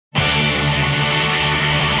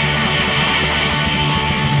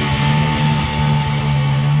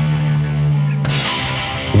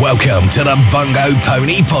Welcome to the Bungo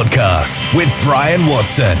Pony Podcast with Brian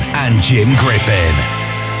Watson and Jim Griffin.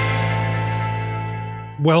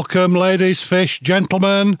 Welcome, ladies, fish,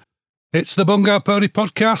 gentlemen. It's the Bungo Pony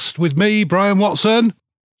Podcast with me, Brian Watson.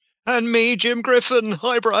 And me, Jim Griffin.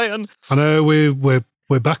 Hi, Brian. I know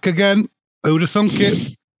we're back again. Who'd have thunk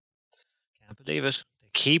it? Can't believe it.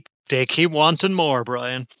 They keep wanting more,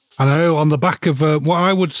 Brian. I know, on the back of what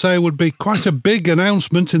I would say would be quite a big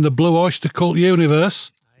announcement in the Blue Oyster Cult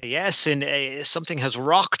universe. Yes, something has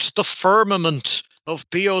rocked the firmament of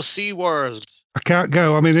BOC world. I can't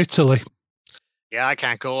go. I'm in Italy. Yeah, I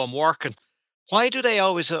can't go. I'm working. Why do they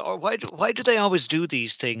always do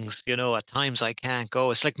these things? You know, at times I can't go.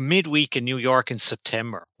 It's like midweek in New York in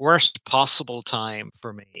September. Worst possible time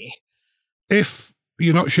for me. If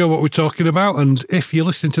you're not sure what we're talking about, and if you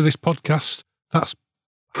listen to this podcast, that's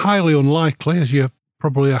highly unlikely, as you're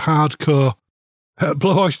probably a hardcore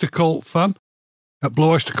Blue Oyster Cult fan.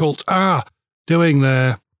 Blue Oyster Cult are doing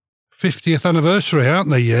their 50th anniversary,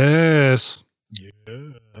 aren't they? Yes. Yeah,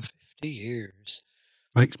 50 years.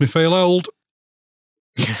 Makes me feel old.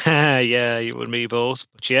 Yeah, you and me both.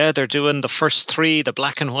 But yeah, they're doing the first three, the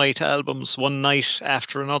black and white albums, one night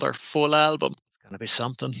after another, full album. It's going to be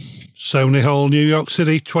something. Sony Hall, New York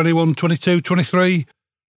City, 21, 22, 23.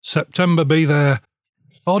 September, be there.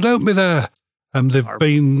 Or don't be there. They've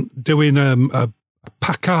been doing a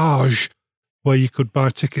package where you could buy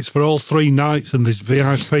tickets for all 3 nights, and there's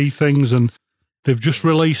VIP things, and they've just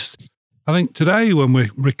released, I think today when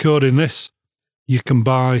we're recording this, you can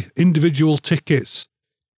buy individual tickets.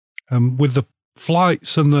 With the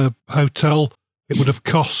flights and the hotel, it would have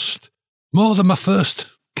cost more than my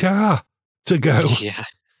first car to go. Yeah.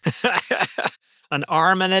 An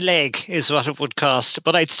arm and a leg is what it would cost.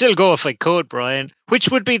 But I'd still go if I could, Brian. Which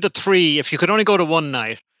would be the 3 if you could only go to one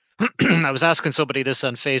night? I was asking somebody this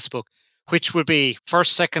on Facebook. Which would be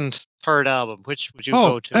first, second, third album? Which would you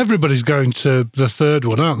go to? Everybody's going to the third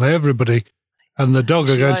one, aren't they? Everybody. And the dog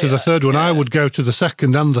are going to the third one. Yeah. I would go to the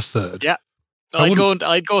second and the third. Yeah.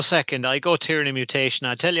 I'd go second. I'd go Tyranny Mutation.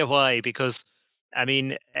 I'll tell you why. Because, I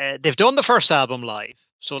mean, they've done the first album live.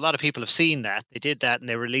 So a lot of people have seen that. They did that and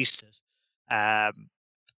they released it.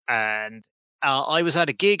 And I was at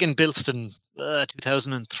a gig in Bilston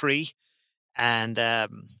 2003. And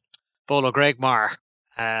Bolo Gregmar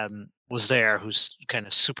was there, who's kind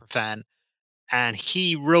of super fan. And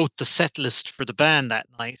he wrote the set list for the band that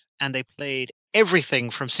night. And they played everything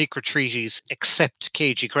from Secret Treaties except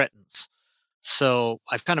Cagey Cretins. So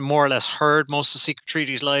I've kind of more or less heard most of Secret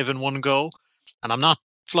Treaties live in one go. And I'm not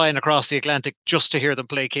flying across the Atlantic just to hear them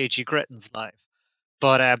play Cagey Cretins live.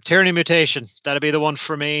 But Tyranny Mutation, that'll be the one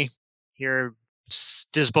for me. Hear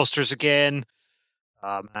Dizzbusters again.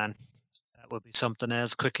 Oh, man. That would be something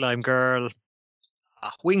else. Quicklime Girl.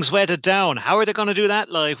 Wings Wetted Down. How are they going to do that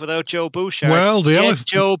live without Joe Bouchard? Well, Get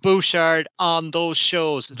Joe Bouchard on those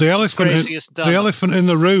shows. The elephant in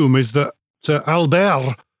the room is that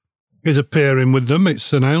Albert is appearing with them.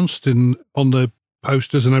 It's announced on the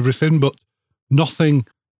posters and everything, but nothing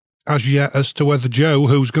as yet as to whether Joe,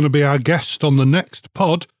 who's going to be our guest on the next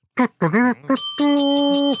pod.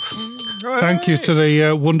 Thank you to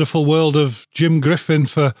the wonderful world of Jim Griffin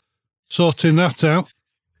for sorting that out.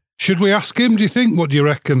 Should we ask him, do you think? What do you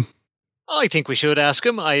reckon? I think we should ask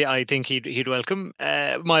him. I think he'd welcome.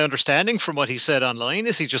 My understanding from what he said online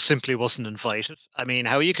is he just simply wasn't invited. I mean,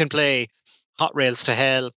 how you can play Hot Rails to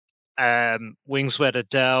Hell, Wings Wetted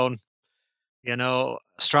Down, you know,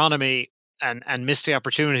 Astronomy, and miss the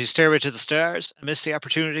opportunity, Stairway to the Stars, and miss the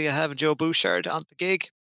opportunity of having Joe Bouchard on the gig.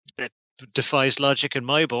 It defies logic in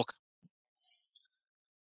my book.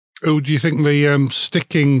 Oh, do you think the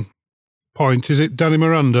sticking point, is it Danny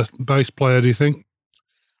Miranda, bass player, do you think?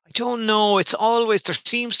 I don't know. It's always, there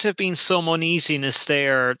seems to have been some uneasiness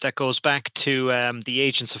there that goes back to the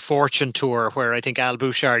Agents of Fortune tour, where I think Al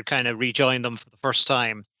Bouchard kind of rejoined them for the first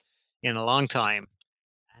time in a long time.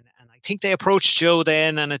 And I think they approached Joe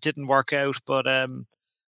then and it didn't work out. But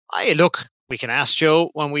look, we can ask Joe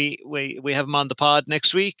when we have him on the pod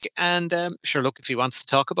next week. And sure, look, if he wants to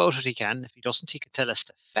talk about it, he can. If he doesn't, he can tell us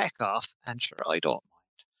to feck off. And sure, I don't mind.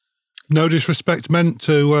 No disrespect meant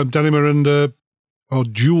to Danny Miranda or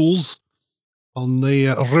Jules on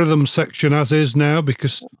the rhythm section as is now,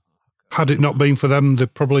 because had it not been for them, there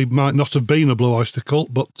probably might not have been a Blue Oyster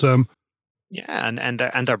Cult. But yeah,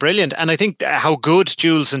 and they're brilliant. And I think how good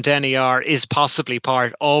Jules and Denny are is possibly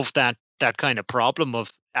part of that kind of problem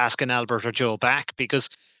of asking Albert or Joe back, because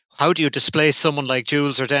how do you displace someone like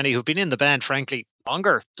Jules or Denny who've been in the band, frankly,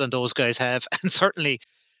 longer than those guys have, and certainly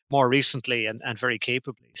more recently and very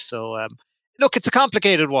capably. So look, it's a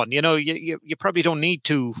complicated one. You probably don't need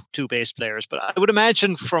two bass players, but I would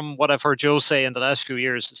imagine from what I've heard Joe say in the last few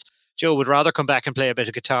years is Joe would rather come back and play a bit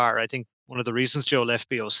of guitar. I think one of the reasons Joe left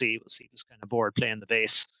BOC was he was kind of bored playing the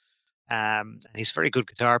bass. And he's a very good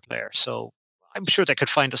guitar player, so I'm sure they could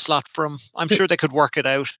find a slot for him. I'm sure they could work it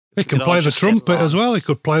out. He can play the trumpet as well. He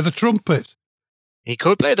could play the trumpet. He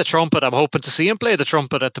could play the trumpet. I'm hoping to see him play the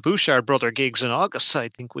trumpet at the Bouchard brother gigs in August. I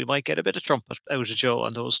think we might get a bit of trumpet out of Joe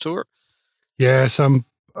on those tours. Yes,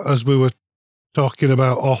 as we were talking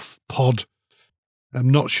about off pod, I'm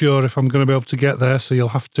not sure if I'm going to be able to get there, so you'll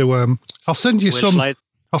have to. I'll send you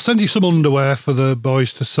I'll send you some underwear for the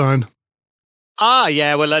boys to sign. Ah,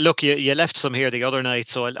 yeah. Well, look, you left some here the other night,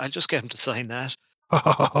 so I'll just get him to sign that.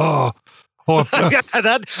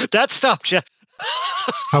 That stopped you.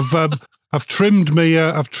 I've trimmed me.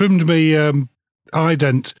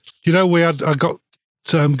 ident. I got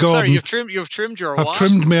Gordon. Sorry, you've trimmed your. I've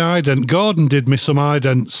trimmed my ident. Gordon did me some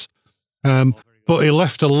idents, but he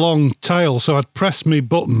left a long tail, so I'd press me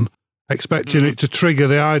button, expecting it to trigger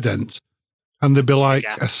the ident, and there'd be like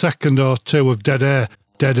a second or two of dead air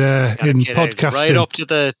in podcasting. Right up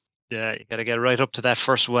to you got to get right up to that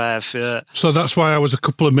first wave. Yeah. So that's why I was a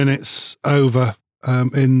couple of minutes over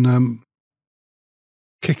in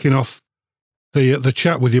kicking off the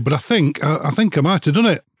chat with you, but I think I might have done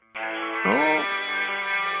it. Oh.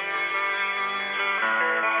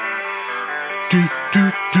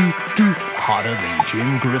 Hotter than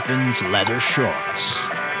Jim Griffin's leather shorts.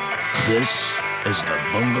 This is the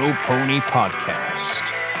Bungo Pony Podcast.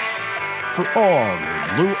 For all your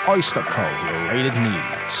Blue Oyster Cult related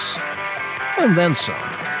needs. And then some.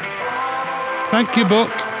 Thank you, Buck.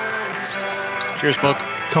 Cheers, Buck.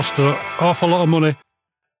 Cost an awful lot of money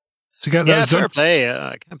to get those done. Fair play.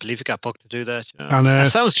 I can't believe you got Buck to do that. And, that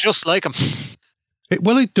sounds just like him.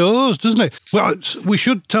 It does, doesn't it? Well, we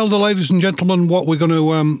should tell the ladies and gentlemen what we're going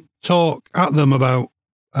to talk at them about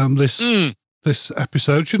this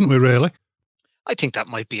episode, shouldn't we, really? I think that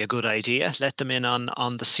might be a good idea. Let them in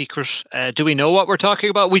on the secret. Do we know what we're talking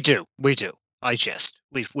about? We do. I jest.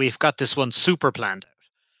 We've got this one super planned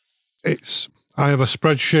out. I have a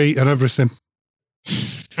spreadsheet and everything.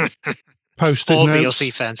 Post-it All notes.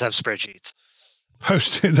 BLC fans have spreadsheets.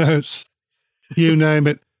 Post-it notes. You name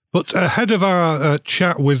it. But ahead of our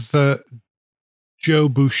chat with Joe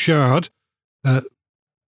Bouchard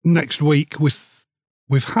next week,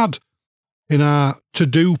 we've had in our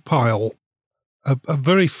to-do pile a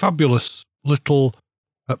very fabulous little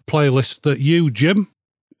playlist that you, Jim,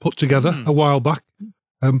 put together a while back,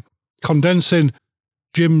 condensing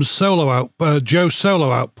Joe's solo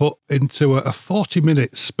output into a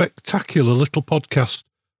 40-minute spectacular little podcast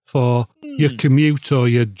for your commute or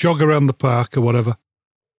your jog around the park or whatever.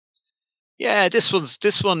 Yeah, I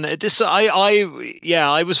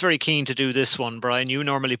was very keen to do this one, Brian. You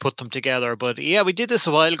normally put them together, but yeah, we did this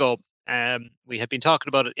a while ago. We had been talking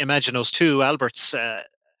about Imaginos 2, Albert's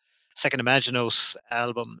second Imaginos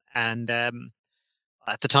album, and at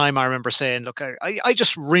the time I remember saying, look, I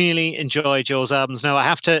just really enjoy Joe's albums. Now I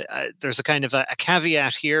have to, there's a kind of a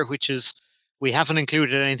caveat here, which is we haven't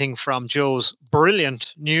included anything from Joe's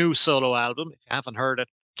brilliant new solo album. If you haven't heard it,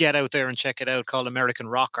 get out there and check it out, called American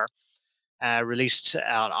Rocker. Released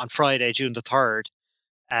on Friday, June the 3rd.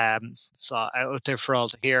 So out there for all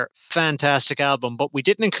to hear. Fantastic album, but we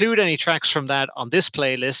didn't include any tracks from that on this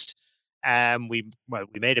playlist. We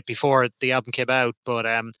made it before the album came out, but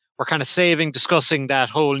we're kind of saving discussing that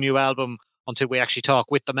whole new album until we actually talk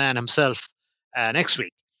with the man himself next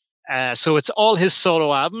week. So it's all his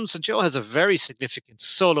solo albums, and Joe has a very significant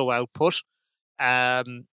solo output.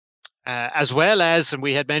 As well as, and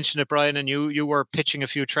we had mentioned it, Brian, and you were pitching a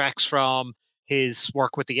few tracks from his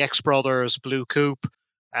work with the X Brothers, Blue Coupe,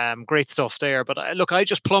 great stuff there. But I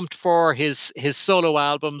just plumped for his solo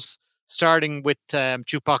albums, starting with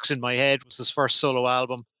Jukebox in My Head was his first solo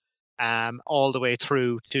album, all the way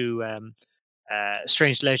through to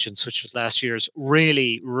Strange Legends, which was last year's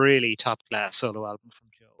really, really top-class solo album from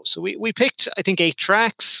Joe. So we picked, I think, 8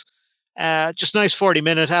 tracks, just nice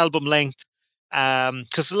 40-minute album length.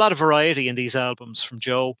 Because a lot of variety in these albums from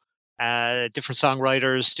Joe, different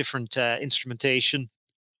songwriters, different instrumentation.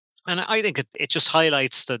 And I think it just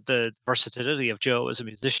highlights the versatility of Joe as a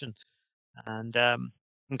musician. And I'm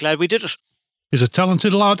glad we did it. He's a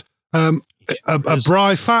talented lad. A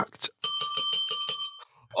Bry fact.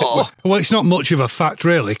 Oh. Well, it's not much of a fact,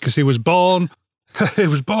 really, because he was born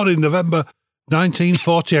in November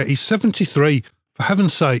 1948. He's 73, for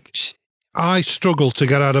heaven's sake. I struggle to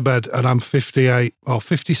get out of bed, and I'm 58 or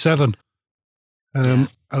 57, and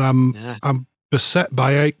I'm beset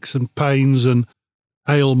by aches and pains and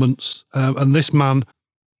ailments. And this man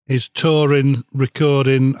is touring,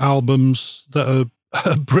 recording albums that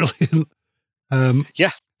are brilliant.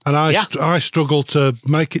 Yeah. And I struggle to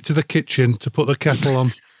make it to the kitchen to put the kettle on.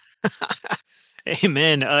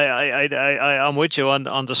 Amen. I'm with you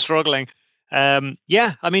on the struggling.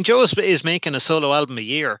 Yeah, I mean, Joe is making a solo album a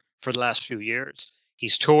year for the last few years.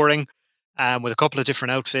 He's touring with a couple of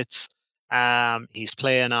different outfits. He's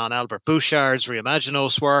playing on Albert Bouchard's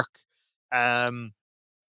Reimaginos work.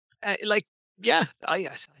 Yeah, I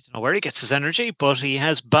don't know where he gets his energy, but he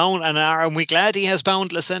has and we're glad he has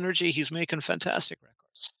boundless energy. He's making fantastic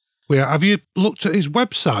records. Well, have you looked at his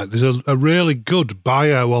website? There's a really good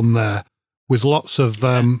bio on there with lots of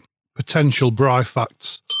potential Bry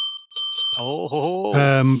facts.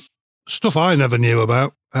 Stuff I never knew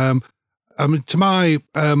about. I mean, to my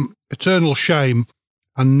eternal shame,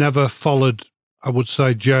 I never followed, I would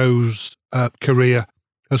say, Joe's career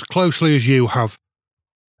as closely as you have.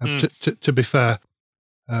 To be fair,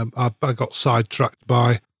 I got sidetracked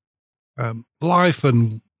by life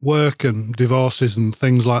and work and divorces and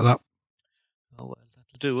things like that. Oh, well,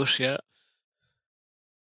 that'll do it, yeah.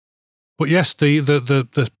 But yes,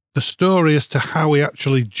 the story as to how he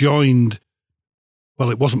actually joined, well,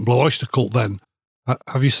 it wasn't Blue Oyster Cult then.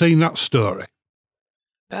 Have you seen that story?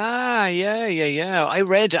 Yeah. I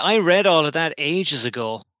read all of that ages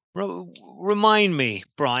ago. Remind me,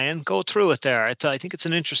 Brian. Go through it there. I think it's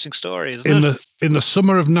an interesting story, isn't it? In the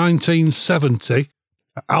summer of 1970,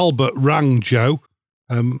 Albert rang Joe.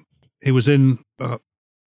 He was in.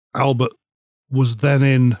 Albert was then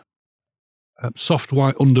in Soft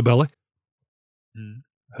White Underbelly,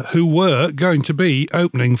 who were going to be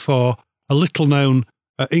opening for a little-known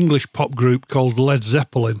English pop group called Led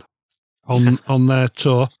Zeppelin on their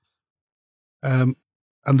tour.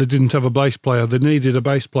 And they didn't have a bass player. They needed a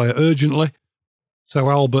bass player urgently. So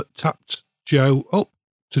Albert tapped Joe up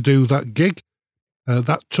to do that gig.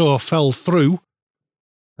 That tour fell through.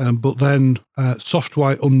 But then Soft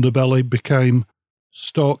White Underbelly became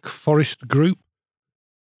Stork Forest Group,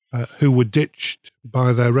 who were ditched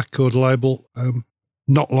by their record label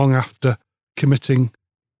not long after committing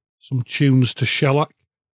some tunes to shellac.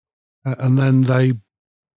 And then they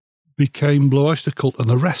became Blue Oyster Cult, and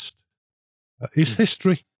the rest is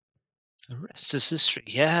history. The rest is history.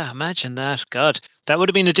 Yeah, imagine that. God, that would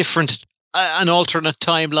have been an alternate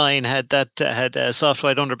timeline had Soft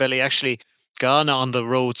White Underbelly actually gone on the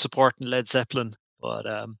road supporting Led Zeppelin. But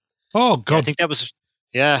oh God, I think that was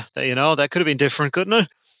that could have been different, couldn't it?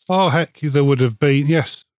 Oh heck, there would have been.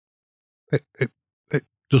 Yes, it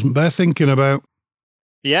doesn't bear thinking about.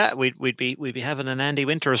 Yeah, we'd be having an Andy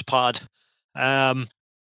Winters pod.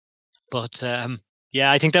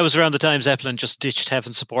 Yeah, I think that was around the time Zeppelin just ditched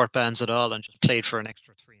having support bands at all and just played for an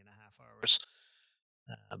extra 3.5 hours.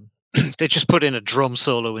 They just put in a drum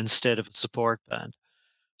solo instead of a support band.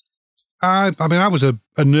 I mean, I was a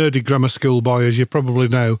nerdy grammar school boy, as you probably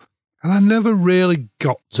know, and I never really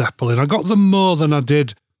got Zeppelin. I got them more than I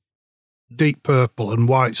did Deep Purple and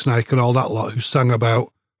Whitesnake and all that lot who sang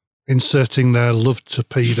about inserting their love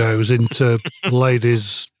torpedoes into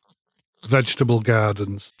ladies' vegetable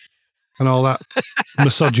gardens. And all that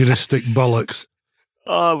misogynistic bollocks.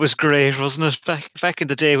 Oh, it was great, wasn't it? Back in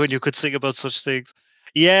the day when you could sing about such things.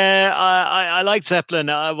 Yeah, I liked Zeppelin.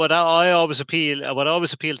 What always appealed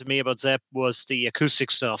to me about Zepp was the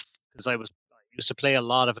acoustic stuff, because I used to play a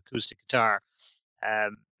lot of acoustic guitar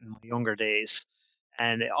in my younger days,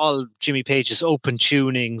 and all Jimmy Page's open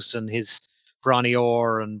tunings and his Bronny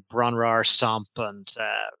Orr and Bron-Rar Stomp and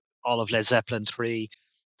all of Led Zeppelin 3.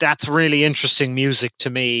 That's really interesting music to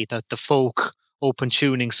me, that the folk open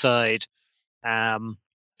tuning side.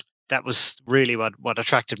 That was really what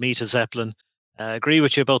attracted me to Zeppelin. I agree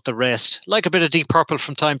with you about the rest. Like a bit of Deep Purple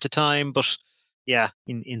from time to time, but yeah,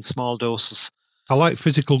 in small doses. I like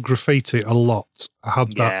Physical Graffiti a lot. I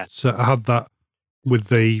had that with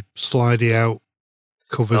the slidey out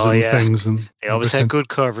covers things. And they always had good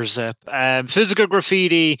covers. Physical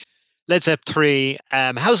Graffiti, Led Zepp 3,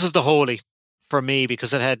 House is the Holy. For me,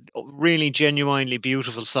 because it had really genuinely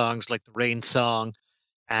beautiful songs like The Rain Song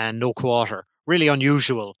and No Quarter, really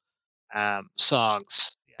unusual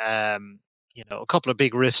songs. A couple of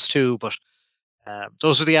big riffs too, but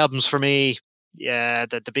those were the albums for me. Yeah,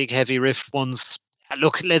 the big heavy riff ones.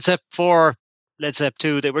 Look, Led Zepp 4, Led Zepp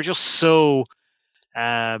 2, they were just so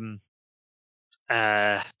they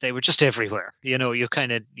were just everywhere. You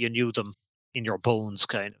knew them in your bones,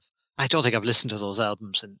 kind of. I don't think I've listened to those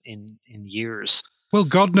albums in years. Well,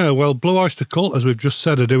 God, no. Well, Blue Oyster Cult, as we've just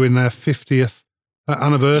said, are doing their 50th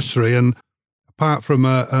anniversary, and apart from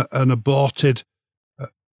an aborted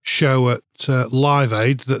show at Live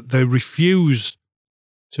Aid that they refused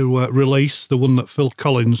to release, the one that Phil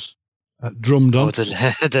Collins drummed on. Oh,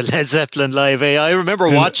 the Led Zeppelin live. I remember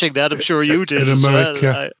watching that. I'm sure you did in as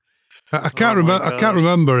America. well. I can't remember. I can't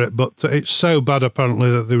remember it, but it's so bad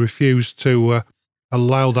apparently that they refused to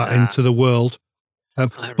allow that into the world.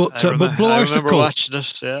 But Blue Oyster Cult, watching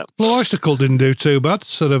it. Yeah. Blue Oyster Cult didn't do too bad.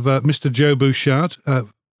 Sort of Mr. Joe Bouchard,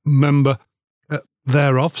 member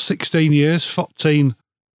thereof, 16 years, 14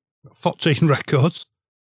 records,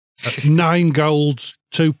 9 golds,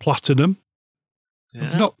 2 platinum.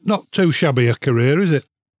 Yeah. Not too shabby a career, is it?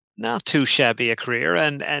 Not too shabby a career,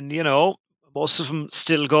 and you know, most of them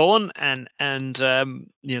still going and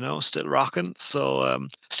you know, still rocking. So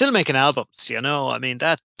still making albums. You know, I mean,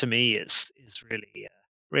 that to me is really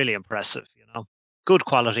really impressive. You know, good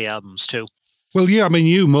quality albums too. Well, yeah, I mean,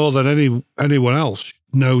 you more than anyone else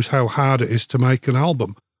knows how hard it is to make an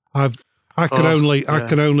album. I can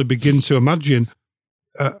only begin to imagine.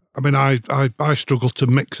 I mean, I struggle to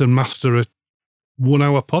mix and master a 1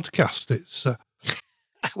 hour podcast. It's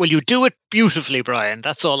well, you do it beautifully, Brian.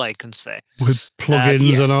 That's all I can say. With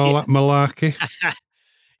plugins and all that malarkey.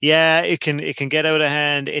 Yeah, it can get out of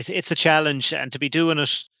hand. It's a challenge, and to be doing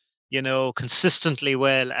it, you know, consistently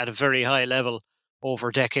well at a very high level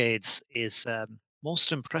over decades is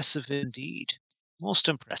most impressive indeed. Most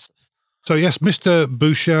impressive. So yes, Mr.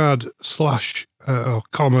 Bouchard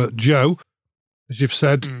 / Joe, as you've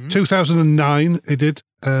said, 2009 he did,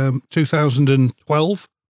 2012,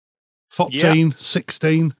 14,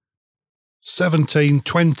 16, 17,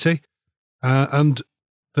 20, and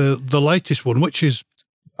the latest one, which is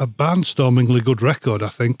a barnstormingly good record, I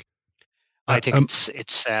think. I think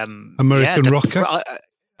it's American Rocker.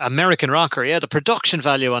 American Rocker, yeah. The production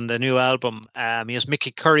value on the new album. He has Mickey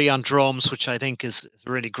Curry on drums, which I think is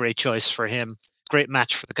a really great choice for him. Great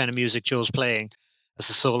match for the kind of music Joe's playing as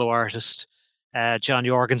a solo artist. John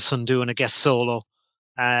Jorgensen doing a guest solo.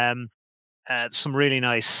 Some really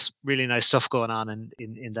nice stuff going on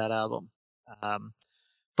in that album.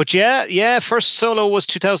 But yeah, first solo was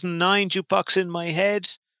 2009, Jukebox in My Head.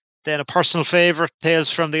 Then a personal favorite, Tales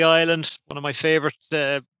from the Island, one of my favorite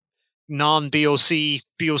non-BOC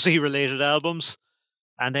related albums.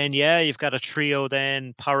 And then you've got a trio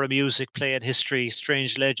then, Para Music, Play It History,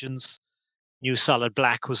 Strange Legends. New Solid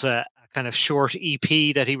Black was a kind of short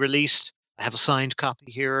EP that he released. I have a signed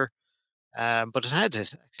copy here. But it had,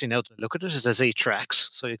 actually, now that I look at it, it has 8 tracks,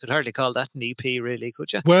 so you could hardly call that an EP, really,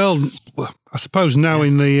 could you? Well, I suppose now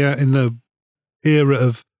in the era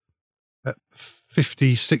of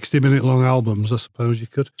 50, 60-minute long albums, I suppose you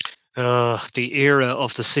could. The era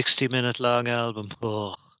of the 60-minute long album.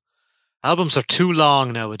 Oh, albums are too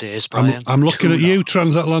long nowadays, Brian. I'm looking at you,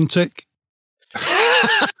 Transatlantic.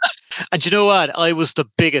 And you know what? I was the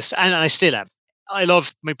biggest, and I still am. I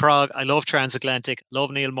love my prog. I love Transatlantic. I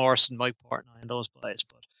love Neil Morrison, Mike Portnoy, and those guys.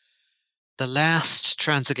 But the last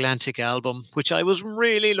Transatlantic album, which I was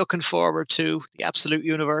really looking forward to, The Absolute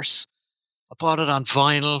Universe, I bought it on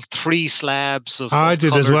vinyl, 3 slabs of. I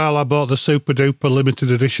did as well. I bought the Super Duper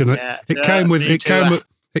limited edition. It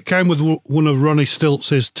came with one of Ronnie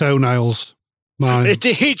Stiltz's toenails. Mine. It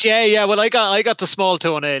did, yeah. Well, I got the small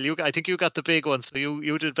toenail. I think you got the big one, so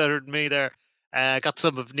you did better than me there. Got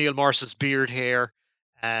some of Neil Morrison's beard hair,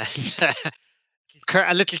 and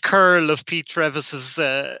a little curl of Pete Travis's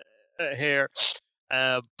hair.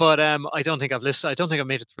 But I don't think I've listened. I don't think I've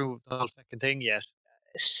made it through the whole fucking thing yet.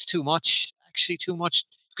 It's too much. Actually, too much.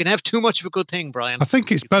 You can have too much of a good thing, Brian. I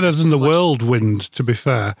think it's better than the Whirlwind, to be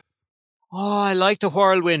fair. Oh, I like the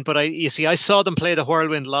Whirlwind, but I saw them play the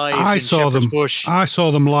Whirlwind live. I saw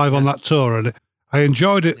them live on that tour, and I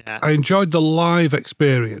enjoyed it. Yeah. I enjoyed the live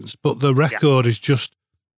experience, but the record is just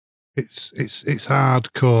it's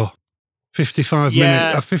hardcore. 55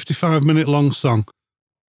 minute, a 55-minute long song.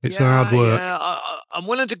 It's hard work. Yeah, I'm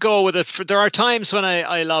willing to go with it. There are times when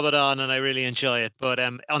I lob it on and I really enjoy it, but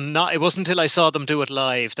it wasn't until I saw them do it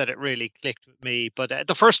live that it really clicked with me. But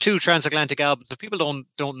the first 2 Transatlantic albums, if people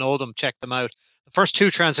don't know them, check them out. The first 2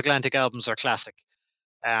 Transatlantic albums are classic.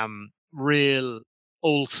 Real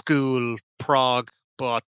old school prog,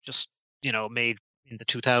 but just, you know, made in the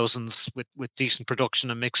 2000s with decent production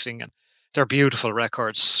and mixing, and they're beautiful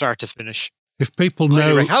records, start to finish. If people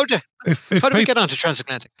know how do we get on to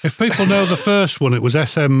Transatlantic? If people know the first one, it was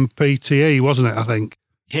SMPTE, wasn't it? I think.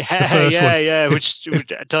 Yeah. Which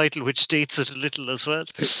title which dates it a little as well.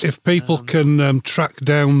 If people can track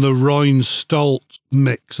down the Royne Stolt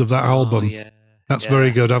mix of that album, that's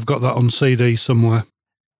very good. I've got that on CD somewhere.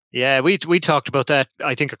 Yeah, we talked about that,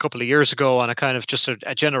 I think, a couple of years ago on a kind of just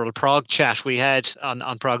a general prog chat we had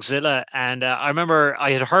on Progzilla. And I remember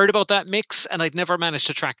I had heard about that mix and I'd never managed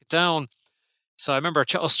to track it down. So I remember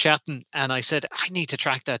us chatting, and I said, I need to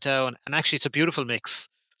track that down. And actually, it's a beautiful mix.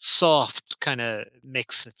 Soft kind of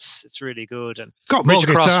mix. It's really good. And Got more Bridge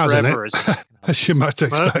Across guitars in it, Forever is, as you might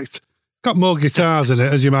expect. Got more guitars in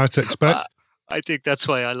it, as you might expect. I think that's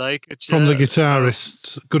why I like it. From the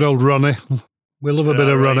guitarist, good old Ronnie. We love a bit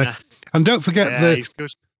of Ronnie. And don't forget he's good.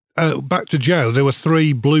 Back to Joe, there were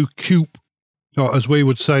 3 blue coupe, or as we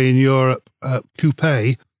would say in Europe,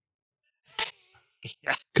 coupe.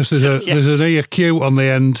 Because there's an EQ on the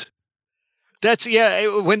end. That's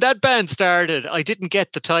when that band started, I didn't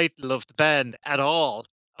get the title of the band at all.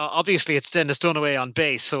 Obviously, it's Dennis Dunaway on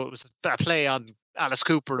bass, so it was a play on Alice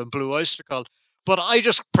Cooper and Blue Oyster Cult. But I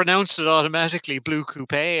just pronounced it automatically Blue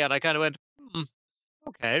Coupe, and I kind of went,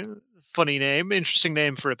 okay, funny name, interesting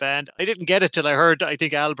name for a band. I didn't get it till I heard, I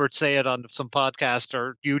think, Albert say it on some podcast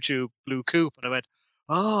or YouTube, Blue Coupe, and I went,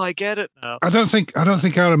 oh, I get it now. I don't think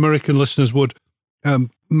our American listeners would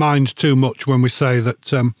mind too much when we say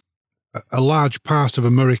that a large part of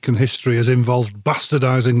American history has involved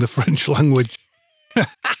bastardizing the French language.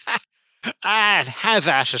 And have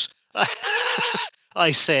at it.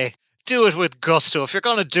 I say, do it with gusto. If you're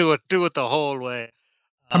going to do it the whole way.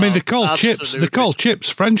 I mean, they call chips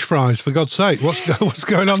French fries, for God's sake. What's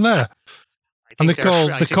going on there? And they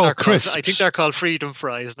call crisps. I think they're called freedom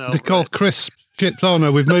fries now. They call crisp chips. Oh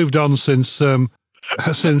no, we've moved on since those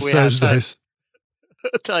days.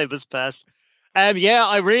 Time has passed.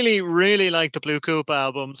 I really, really like the Blue Coupe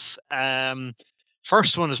albums.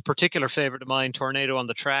 First one is a particular favorite of mine, Tornado on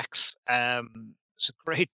the Tracks. It's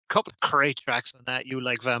a couple of great tracks on that. You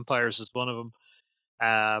Like Vampires is one of them.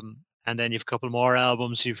 And then you've a couple more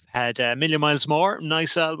albums. You've had Million Miles More,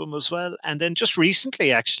 nice album as well. And then just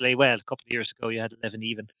recently, actually, a couple of years ago, you had 11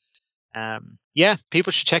 Even.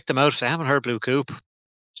 People should check them out if they haven't heard Blue Coupe.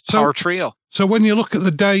 Power trio. So when you look at the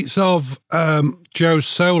dates of Joe's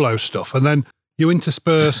solo stuff, and then you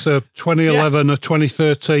intersperse a 2011, a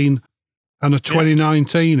 2013, and a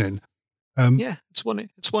 2019 in. It's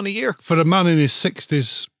one a year. For a man in his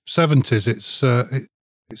 60s, 70s,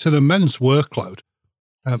 it's an immense workload.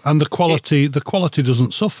 And the quality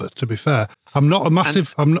doesn't suffer, to be fair. I am a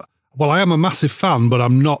massive fan, but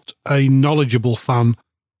I'm not a knowledgeable fan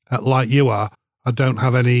like you are. I don't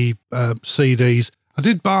have any CDs. I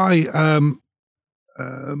did buy,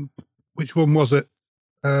 which one was it?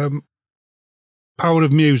 Power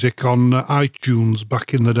of Music on iTunes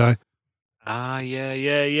back in the day.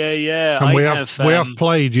 Yeah. And we have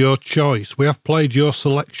played your choice. We have played your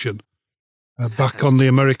selection back on the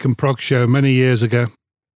American Prog Show many years ago.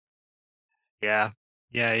 Yeah.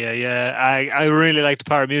 I really like the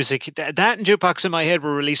Power of Music. That and Jukebox in My Head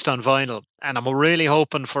were released on vinyl, and I'm really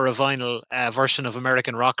hoping for a vinyl version of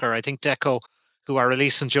American Rocker. I think Deco, who are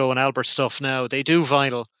releasing Joe and Albert stuff now, they do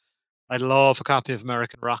vinyl. I'd love a copy of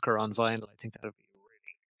American Rocker on vinyl. I think that would be a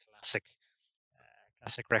really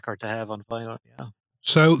classic record to have on vinyl. Yeah.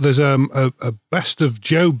 So there's a Best of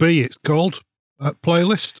Joe B, it's called,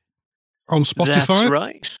 playlist on Spotify. That's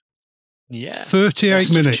right. Yeah.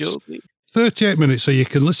 38 minutes. 38 minutes, so you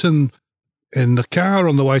can listen in the car,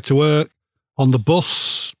 on the way to work, on the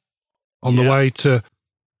bus, on the way to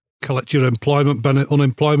collect your unemployment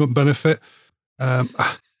benefit. And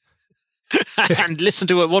listen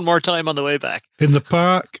to it one more time on the way back. In the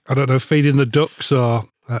park, I don't know, feeding the ducks, or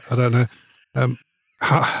I don't know,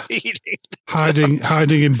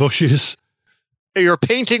 hiding in bushes. You're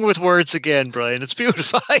painting with words again, Brian. It's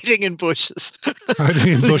beautiful. Hiding in bushes.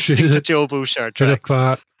 Hiding in bushes. The Joe Bouchard tracks. In a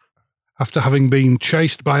park. After having been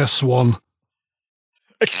chased by a swan.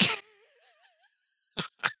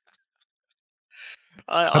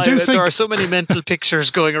 There are so many mental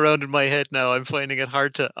pictures going around in my head now. I'm finding it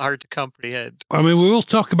hard to comprehend. I mean, we will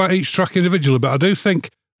talk about each track individually, but I do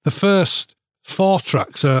think the first 4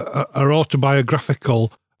 tracks are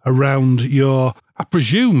autobiographical around your, I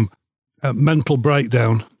presume, mental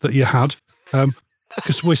breakdown that you had.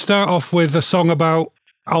 Because we start off with a song about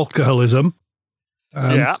alcoholism.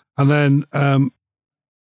 And then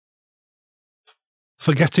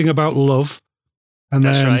Forgetting About Love. And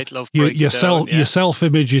that's then right. Love your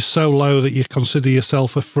self-image is so low that you consider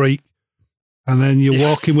yourself a freak. And then you're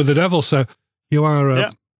walking with the devil. So you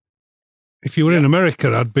are, if you were in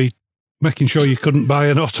America, I'd be making sure you couldn't buy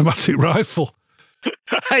an automatic rifle.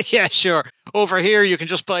 Yeah, sure. Over here, you can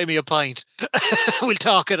just buy me a pint. We'll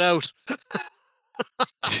talk it out.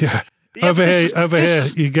 Yeah. Over here,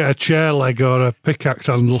 you get a chair leg or a pickaxe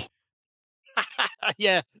handle.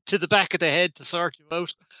 Yeah, to the back of the head to sort you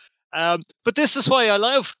out. But this is why I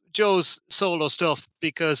love Joe's solo stuff,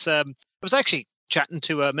 because I was actually chatting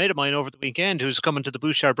to a mate of mine over the weekend who's coming to the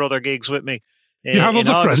Bouchard Brother gigs with me. You have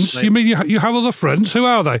other friends? You mean you have other friends? Who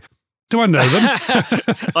are they? Do I know them?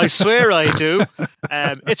 I swear I do.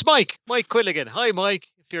 It's Mike Quilligan. Hi, Mike,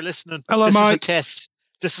 if you're listening. Hello, this Mike. Is a test.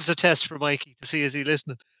 This is a test for Mikey to see is he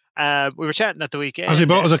listening. We were chatting at the weekend. Has he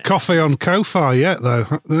bought us a coffee on Ko-Fi yet, though?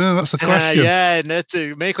 Yeah, that's the question. Yeah,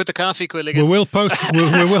 make with the coffee, Quilligan. We will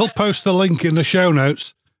post the link in the show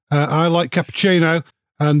notes. I like cappuccino,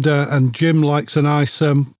 and Jim likes a nice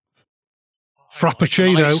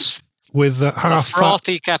frappuccino Nice. with half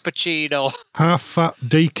frothy cappuccino. half fat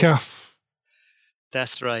decaf.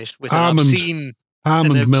 That's right, with Almond an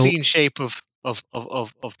milk. obscene shape of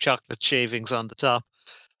chocolate shavings on the top,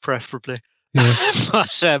 preferably. Yeah.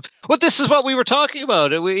 But this is what we were talking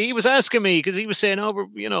about. He was asking me because he was saying, "Oh,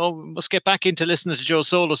 we must get back into listening to Joe's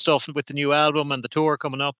solo stuff with the new album and the tour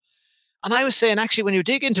coming up." And I was saying, actually, when you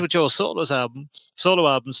dig into Joe's solo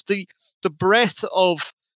albums, the breadth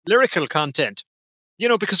of lyrical content,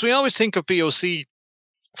 because we always think of BOC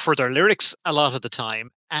for their lyrics a lot of the time,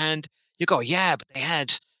 and you go, yeah, but they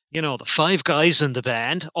had, the five guys in the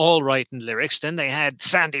band all writing lyrics. Then they had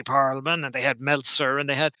Sandy Perlman and they had Meltzer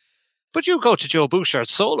but you go to Joe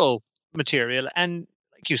Bouchard's solo material and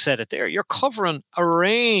like you said it there, you're covering a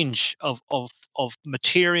range of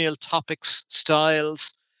material, topics,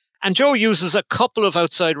 styles. And Joe uses a couple of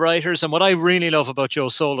outside writers. And what I really love about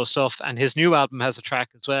Joe's solo stuff, and his new album has a track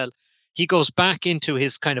as well, he goes back into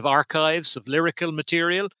his kind of archives of lyrical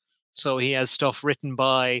material. So he has stuff written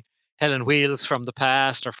by Helen Wheels from the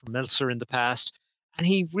past or from Meltzer in the past, and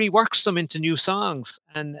he reworks them into new songs.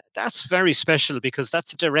 And that's very special because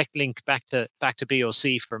that's a direct link back to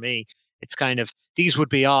BOC for me. It's kind of, these would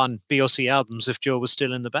be on BOC albums if Joe was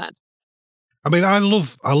still in the band. I mean, I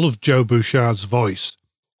love Joe Bouchard's voice,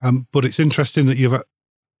 but it's interesting that you've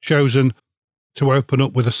chosen to open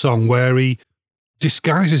up with a song where he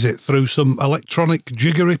disguises it through some electronic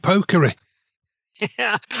jiggery pokery.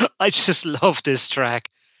 Yeah, I just love this track.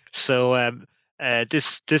 So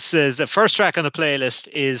this is the first track on the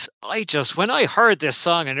playlist. When I heard this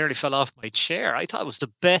song, I nearly fell off my chair. I thought it was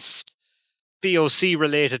the best BOC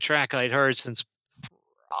related track I'd heard since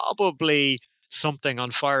probably something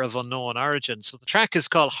on Fire of Unknown Origin. So the track is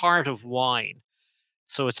called Heart of Wine.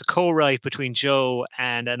 So it's a co-write between Joe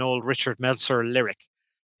and an old Richard Meltzer lyric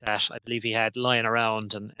that I believe he had lying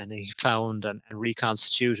around and he found and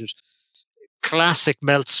reconstituted. Classic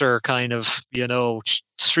Meltzer kind of,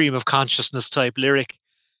 stream of consciousness type lyric.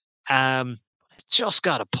 It just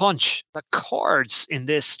got a punch. The chords in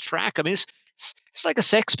this track, I mean, it's like a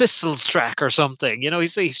Sex Pistols track or something.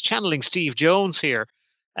 He's channeling Steve Jones here.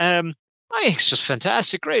 I think it's just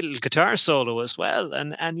fantastic. Great little guitar solo as well.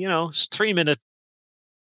 And it's a 3-minute,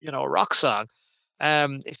 rock song.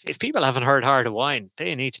 If people haven't heard Heart of Wine,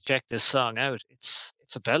 they need to check this song out. It's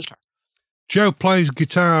a belter. Joe plays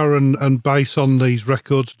guitar and bass on these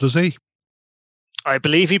records, does he? I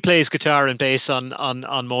believe he plays guitar and bass on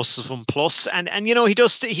most of them. Plus, and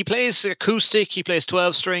he plays acoustic, he plays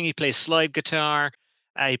 12-string, he plays slide guitar,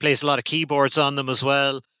 he plays a lot of keyboards on them as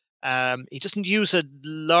well. He doesn't use a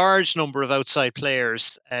large number of outside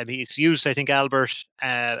players. He's used, I think, Albert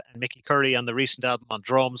and Mickey Curry on the recent album on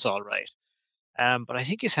drums, all right. But I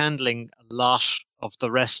think he's handling a lot of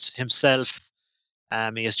the rest himself.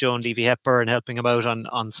 He has Joan Levy Hepburn helping him out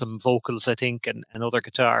on some vocals, I think, and other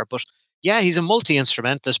guitar. But yeah, he's a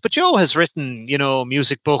multi-instrumentalist. But Joe has written,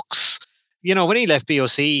 music books. When he left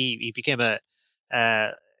BOC, he became a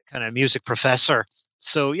kind of music professor.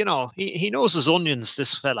 So, he knows his onions,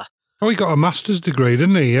 this fella. Oh, he got a master's degree,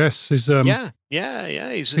 didn't he? Yes.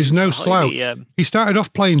 Yeah. He's no slouch. He started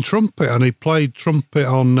off playing trumpet, and he played trumpet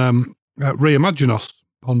on Reimaginos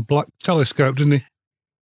on Black Telescope, didn't he?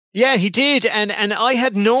 Yeah, he did, and I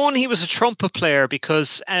had known he was a trumpet player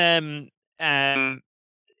because Albert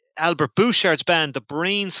Bouchard's band, the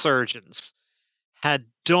Brain Surgeons, had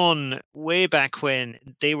done way back when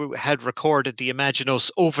they had recorded the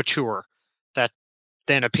Imaginos Overture that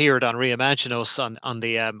then appeared on Reimaginos on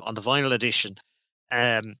the vinyl edition,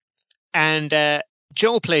 and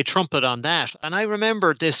Joe played trumpet on that, and I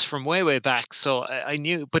remembered this from way back, so I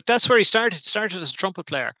knew. But that's where he started as a trumpet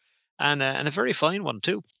player, and a very fine one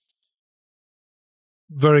too.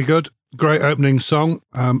 Very good. Great opening song.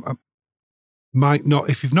 Might not,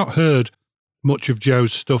 if you've not heard much of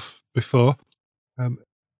Joe's stuff before,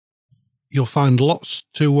 you'll find lots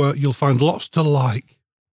to like.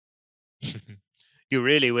 You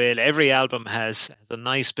really will. Every album has a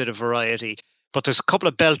nice bit of variety, but there's a couple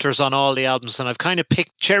of belters on all the albums, and I've kind of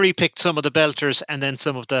cherry picked some of the belters and then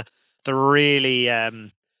some of the really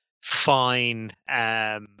fine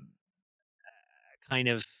kind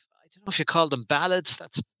of, I don't know if you call them ballads.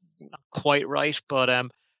 That's not quite right, but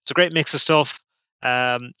it's a great mix of stuff.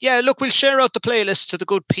 Yeah, look, we'll share out the playlist to the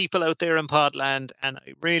good people out there in Podland, and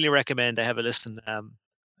I really recommend they have a listen.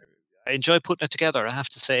 I enjoy putting it together, I have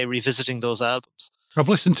to say, revisiting those albums. I've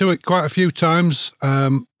listened to it quite a few times,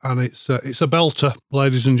 and it's a belter,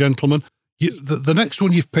 ladies and gentlemen. The next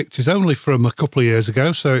one you've picked is only from a couple of years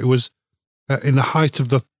ago, so it was in the height of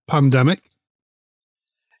the pandemic.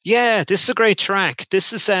 Yeah, this is a great track.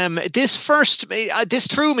 This is this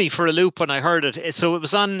threw me for a loop when I heard it. So it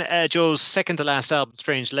was on Joe's second to last album,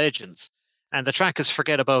 Strange Legends, and the track is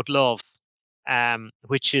 "Forget About Love,"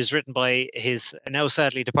 which is written by his now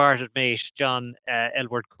sadly departed mate John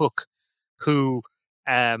Elward Cook, who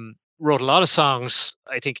wrote a lot of songs.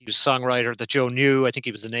 I think he was a songwriter that Joe knew. I think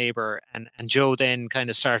he was a neighbor, and Joe then kind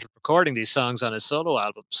of started recording these songs on his solo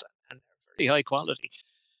albums, and they're very high quality.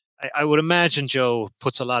 I would imagine Joe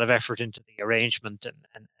puts a lot of effort into the arrangement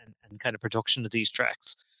and kind of production of these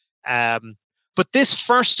tracks. But this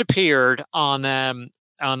first appeared on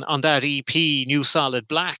that EP, New Solid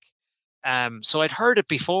Black. So I'd heard it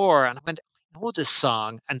before, and I went, I know this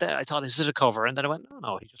song, and then I thought, is it a cover? And then I went,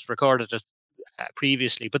 no, he just recorded it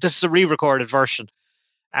previously. But this is a re-recorded version,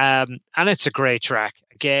 and it's a great track.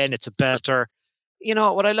 Again, it's a belter. You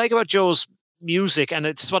know what I like about Joe's music, and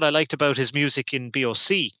it's what I liked about his music in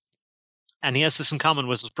BOC. And he has this in common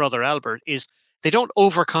with his brother Albert, is they don't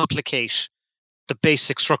overcomplicate the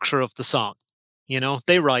basic structure of the song. You know,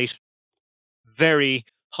 they write very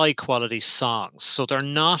high quality songs. So they're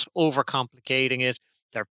not overcomplicating it.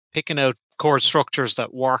 They're picking out chord structures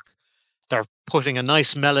that work. They're putting a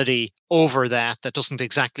nice melody over that doesn't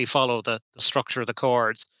exactly follow the structure of the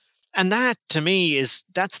chords. And that, to me,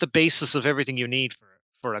 that's the basis of everything you need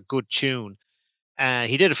for a good tune.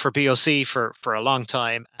 He did it for BOC for a long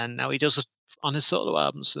time, and now he does it on his solo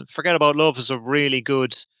albums. And Forget About Love is a really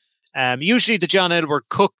good. Usually the John Edward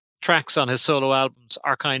Cook tracks on his solo albums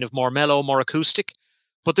are kind of more mellow, more acoustic,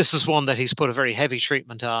 but this is one that he's put a very heavy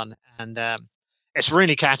treatment on, and it's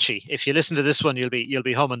really catchy. If you listen to this one, you'll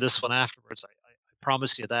be humming this one afterwards. I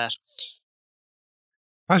promise you that.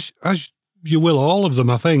 As you will all of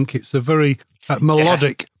them, I think. It's a very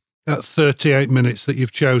melodic 38 minutes that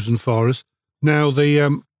you've chosen for us. Now,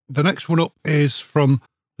 the next one up is from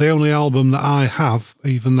the only album that I have,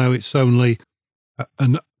 even though it's only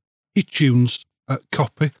an iTunes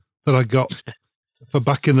copy that I got for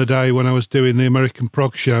back in the day when I was doing the American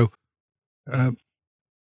Prog Show,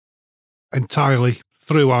 entirely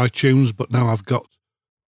through iTunes, but now I've got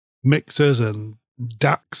mixers and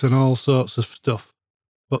DACs and all sorts of stuff.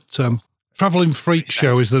 But Traveling Freak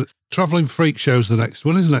Show is the next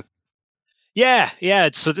one, isn't it? Yeah.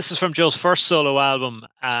 So this is from Joe's first solo album,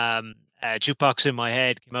 Jukebox in My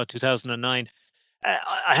Head, came out 2009.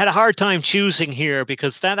 I had a hard time choosing here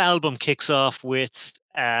because that album kicks off with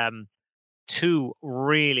two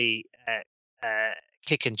really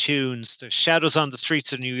kicking tunes. There's Shadows on the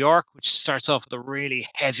Streets of New York, which starts off with a really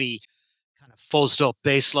heavy, kind of fuzzed up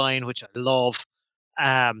bass line, which I love.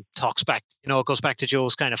 Talks back, it goes back to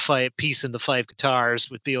Joe's kind of piece in the 5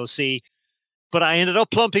 guitars with BOC. But I ended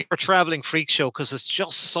up plumping for Traveling Freak Show because it's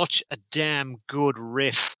just such a damn good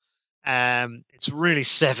riff. It's really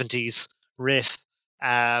 70s riff.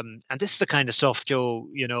 And this is the kind of stuff Joe,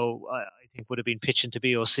 I think would have been pitching to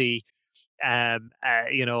BOC,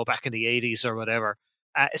 back in the 80s or whatever.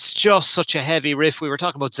 It's just such a heavy riff. We were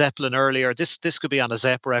talking about Zeppelin earlier. This could be on a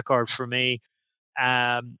Zepp record for me.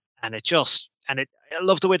 I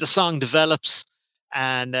love the way the song develops,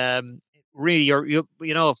 and really,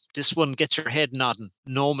 this one gets your head nodding,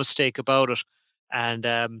 no mistake about it. And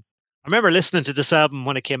I remember listening to this album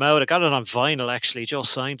when it came out. I got it on vinyl, actually. Joe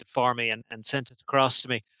signed it for me and sent it across to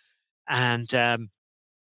me. And I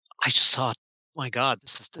just thought, my God,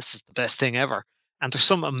 this is the best thing ever. And there's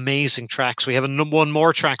some amazing tracks. We have one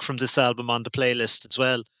more track from this album on the playlist as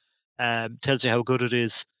well. Tells you how good it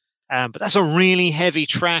is. But that's a really heavy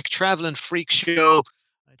track, Traveling Freak Show.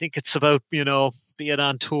 I think it's about, being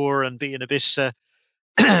on tour and being a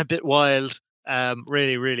bit wild.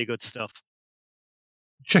 Really, really good stuff.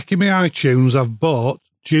 Checking my iTunes, I've bought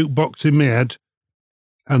Jukebox in My Head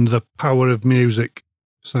and The Power of Music.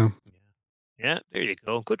 So, yeah, there you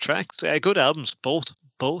go. Good tracks. Good albums, both.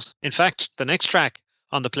 In fact, the next track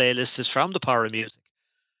on the playlist is from The Power of Music.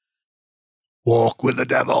 Walk with the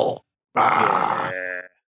Devil. Yeah,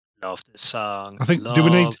 love this song. I think, do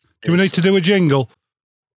we need to do a jingle?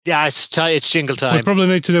 Yeah, it's jingle time. We probably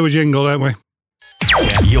need to do a jingle, don't we?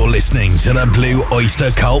 You're listening to the Blue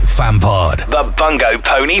Oyster Cult Fan Pod, the Bungo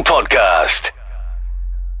Pony Podcast.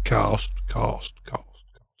 Cast.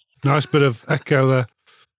 Nice bit of echo there.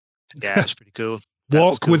 Yeah, it's pretty cool.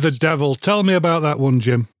 Walk with the Devil. Tell me about that one,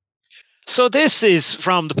 Jim. So this is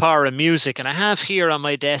from The Power of Music, and I have here on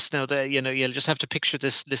my desk now that you'll just have to picture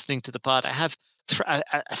this listening to the pod. I have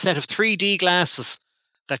a set of 3D glasses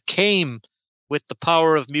that came with the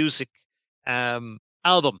Power of Music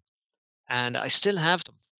album, and I still have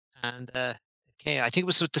them. And okay, I think it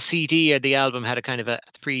was with the CD. The album had a kind of a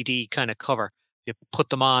 3D kind of cover. You put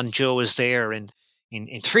them on, Joe is there in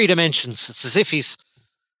 3 dimensions. It's as if he's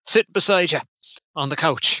sitting beside you on the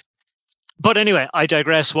couch. But anyway, I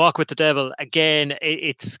digress. Walk with the Devil. Again,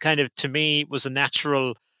 it's kind of, to me, was a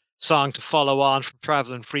natural song to follow on from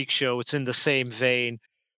Traveling Freak Show. It's in the same vein,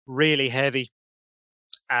 really heavy.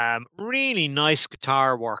 Really nice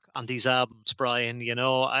guitar work on these albums, Brian.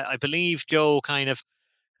 I believe Joe kind of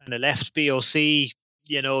left BOC, in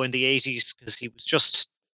the 80s because he was just,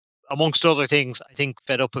 amongst other things, I think,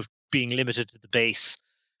 fed up of being limited to the bass.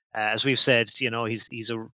 As we've said, he's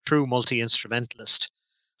a true multi-instrumentalist.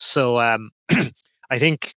 So I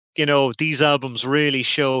think, these albums really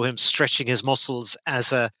show him stretching his muscles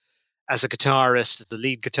as a guitarist, as a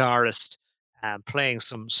lead guitarist, playing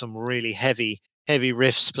some really heavy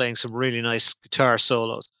riffs, playing some really nice guitar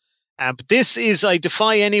solos. But this is, I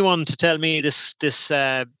defy anyone to tell me this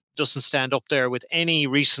doesn't stand up there with any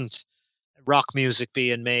recent rock music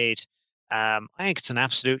being made. I think it's an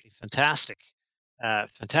absolutely fantastic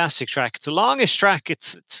track. It's the longest track.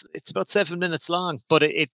 It's about 7 minutes long, but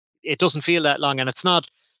it doesn't feel that long, and it's not,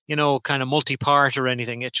 kind of multi-part or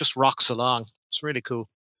anything. It just rocks along. It's really cool.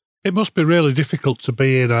 It must be really difficult to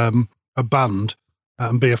be in a band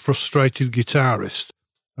and be a frustrated guitarist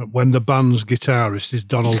when the band's guitarist is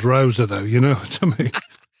Donald Rosa, though. You know what I mean?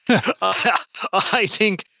 I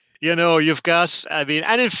think, you've got,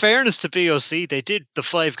 and in fairness to BOC, they did the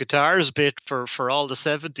 5 guitars bit for all the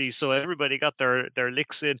 70s, so everybody got their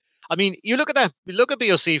licks in. You look at that, look at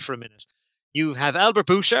BOC for a minute. You have Albert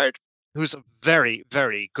Bouchard, who's a very,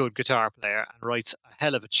 very good guitar player and writes a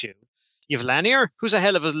hell of a tune. You have Lanier, who's a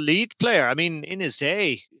hell of a lead player. In his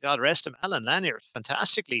day, God rest him, Alan Lanier,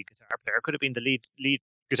 fantastic lead guitar player, could have been the lead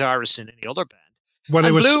guitarist in any other band. When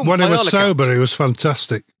he was sober, he was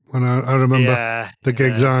fantastic. When I remember the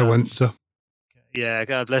gigs I went to. Yeah,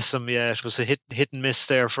 God bless him. Yeah, it was a hit and miss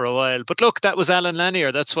there for a while. But look, that was Alan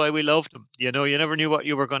Lanier. That's why we loved him. You never knew what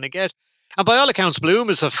you were going to get. And by all accounts, Bloom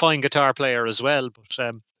is a fine guitar player as well. But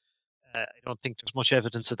I don't think there's much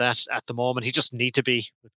evidence of that at the moment. He just need to be.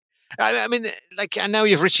 And now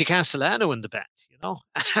you have Richie Castellano in the band.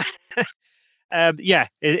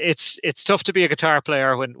 It's tough to be a guitar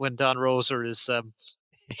player when Don Roser is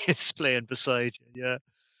is playing beside you. Yeah.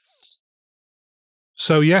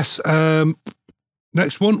 So yes,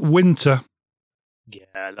 next one, Winter. Yeah,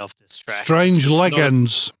 I love this track. Strange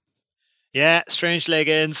Leggings. Yeah, Strange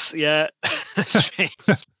Leggings. Yeah,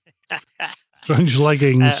 Strange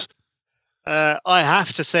Leggings. I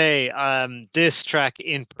have to say, this track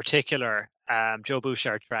in particular, Joe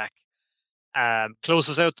Bouchard track,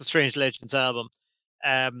 closes out the Strange Legends album.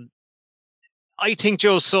 I think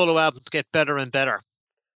Joe's solo albums get better and better.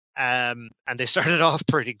 And they started off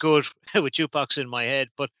pretty good with Jukebox in My Head,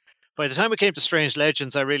 but by the time we came to Strange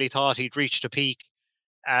Legends, I really thought he'd reached a peak.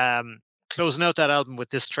 Closing out that album with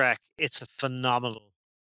this track, it's a phenomenal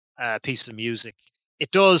piece of music.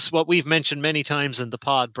 It does what we've mentioned many times in the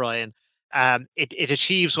pod, Brian. It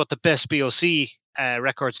achieves what the best BOC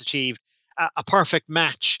records achieved, a perfect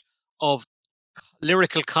match of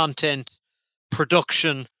lyrical content,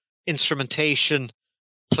 production, instrumentation,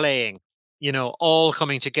 playing, all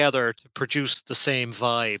coming together to produce the same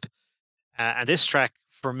vibe. And this track,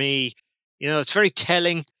 for me, it's very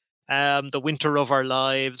telling. The winter of our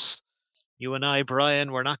lives. You and I,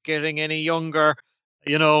 Brian, we're not getting any younger.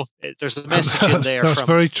 There's a message in there. That's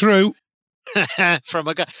very true. From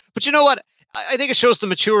a guy. But you know what? I think it shows the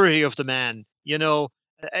maturity of the man.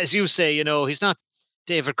 As you say, he's not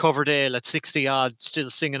David Coverdale at 60 odd, still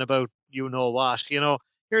singing about what.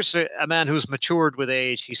 Here's a man who's matured with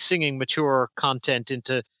age. He's singing mature content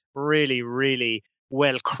into really, really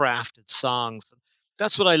well-crafted songs.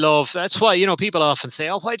 That's what I love. That's why, people often say,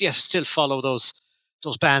 oh, why do you still follow those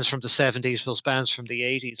bands from the 70s, those bands from the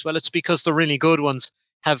 80s? Well, it's because the really good ones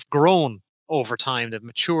have grown over time. They've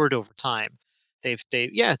matured over time. They've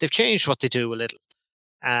changed what they do a little.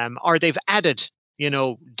 Or they've added,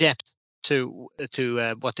 depth to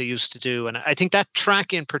what they used to do. And I think that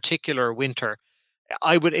track in particular, Winter,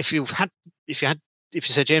 I would, if you said,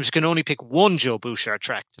 James, you can only pick one Joe Bouchard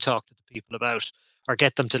track to talk to the people about or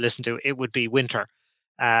get them to listen to, it would be Winter.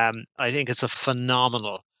 I think it's a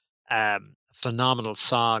phenomenal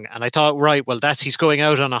song. And I thought, right, well, he's going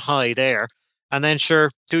out on a high there. And then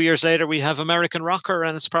sure, 2 years later, we have American Rocker,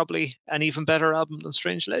 and it's probably an even better album than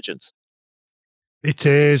Strange Legends. It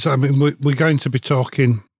is. I mean, we're going to be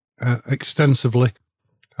talking extensively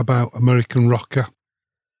about American Rocker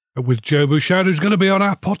with Joe Bouchard, who's going to be on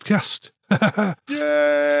our podcast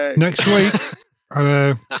next week.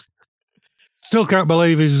 And still can't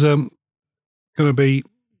believe he's going to be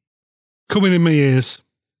coming in my ears.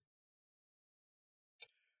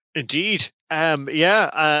 Indeed.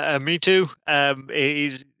 Me too. I'm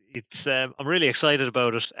really excited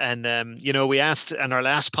about it. And, we asked in our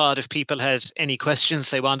last pod if people had any questions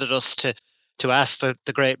they wanted us to ask the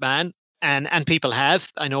great man. And people have.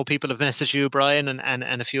 I know people have messaged you, Brian,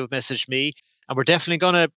 and a few have messaged me. And we're definitely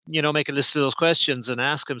going to, make a list of those questions and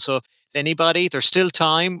ask them. So if anybody, there's still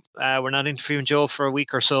time. We're not interviewing Joe for a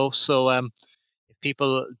week or so. So if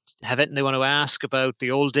people have anything they want to ask about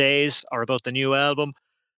the old days or about the new album,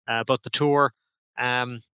 about the tour,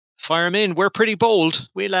 fire them in. We're pretty bold.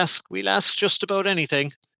 We'll ask just about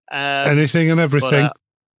anything. Anything and everything.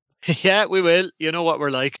 But, yeah, we will. You know what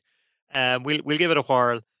we're like. We'll give it a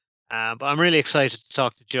whirl. But I'm really excited to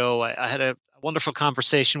talk to Joe. I had a wonderful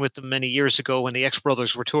conversation with them many years ago when the X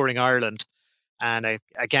Brothers were touring Ireland, and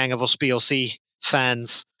a gang of us BOC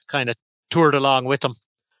fans kind of toured along with them.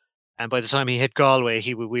 And by the time he hit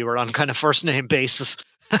Galway, we were on kind of first name basis.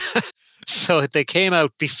 So they came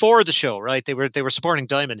out before the show, right? They were supporting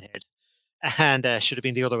Diamond Head, and should have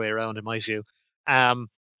been the other way around in my view. And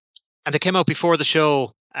they came out before the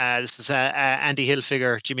show. This is Andy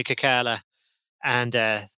Hilfiger, Jimmy Kakala, and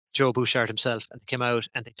Joe Bouchard himself. And they came out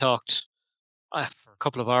and they talked for a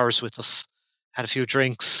couple of hours with us, had a few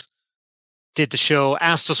drinks, did the show,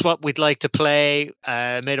 asked us what we'd like to play.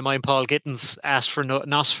 Mate of mine, Paul Gittins, asked for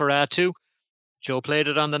Nosferatu. Joe played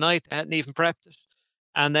it on the night. They hadn't even prepped it.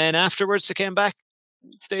 And then afterwards, they came back,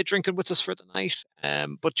 stayed drinking with us for the night.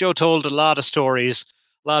 But Joe told a lot of stories,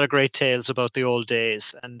 a lot of great tales about the old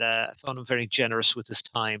days, and I found him very generous with his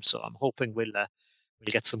time. So I'm hoping we'll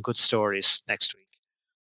get some good stories next week.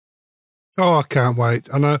 Oh, I can't wait.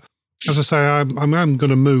 And as I say, I'm going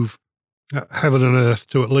to move heaven and earth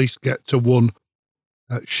to at least get to one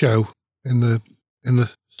show in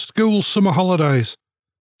the school summer holidays.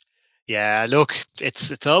 Yeah, look,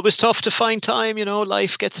 it's always tough to find time,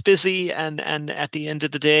 life gets busy, and at the end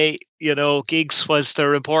of the day, gigs, whilst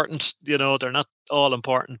they're important, they're not all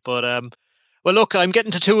important, but well, look, I'm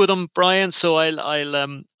getting to two of them, Brian, so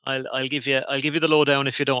I'll give you the lowdown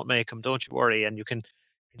if you don't make them, don't you worry, and you can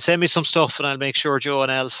send me some stuff and I'll make sure Joe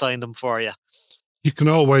and Al sign them for you. You can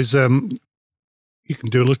always you can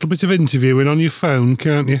do a little bit of interviewing on your phone,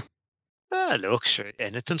 can't you? Look, sure,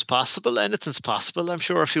 anything's possible. I'm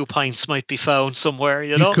sure a few pints might be found somewhere,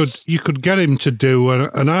 you know. You could get him to do an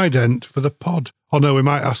ident for the pod. Oh, no, we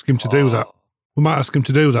might ask him to do that. We might ask him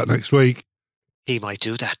to do that next week. He might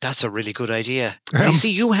do that. That's a really good idea. You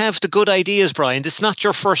see, you have the good ideas, Brian. It's not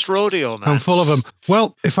your first rodeo, man. I'm full of them.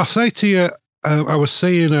 Well, if I say to you, I was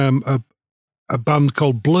seeing a band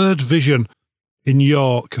called Blurred Vision in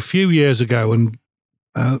York a few years ago, and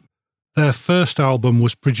their first album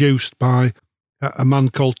was produced by a man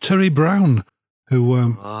called Terry Brown, who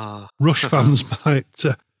Rush fans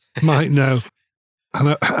might know.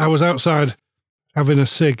 And I was outside having a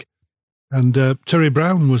cig, and Terry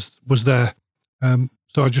Brown was there.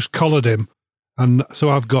 So I just collared him. And so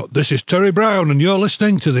I've got, this is Terry Brown, and you're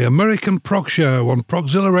listening to the American Prog Show on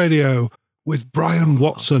Progzilla Radio with Brian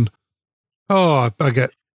Watson. Oh, I get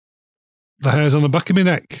the hairs on the back of my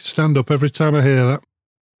neck stand up every time I hear that.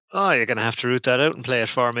 Oh, you're going to have to root that out and play it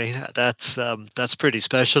for me. That's pretty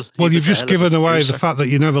special. Well, you've just given away the fact that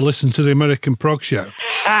you never listened to the American Prog Show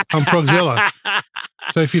on Progzilla.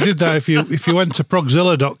 So if you did that, if you went to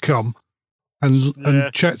progzilla.com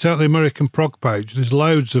and checked out the American Prog page, there's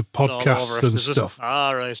loads of podcasts and stuff.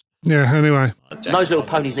 All right. Yeah, anyway. Those little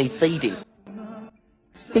ponies need feeding.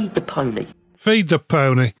 Feed the pony. Feed the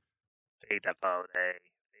pony. Feed the pony.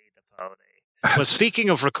 Feed the pony. Well, speaking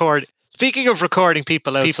of recording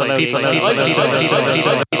people outside.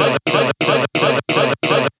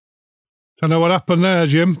 Don't know what happened there,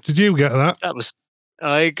 Jim. Did you get that?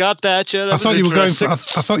 I got that. Yeah, I thought you were going for. I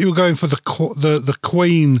thought you were going for the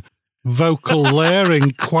Queen vocal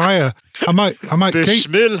layering choir. I might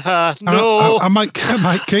Bismillah, no. I might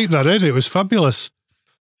keep that in. It was fabulous.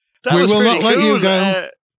 We will not let cool. you go.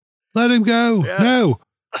 Let him go. Yeah. No,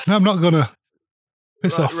 I'm not gonna.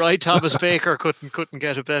 Piss off. Right, Thomas Baker couldn't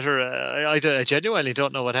get a better. I genuinely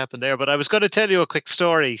don't know what happened there, but I was going to tell you a quick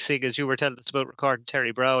story, seeing as you were telling us about recording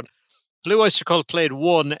Terry Brown. Blue Oyster Cult played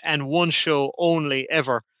one show only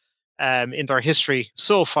ever in their history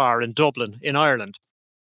so far in Dublin, in Ireland,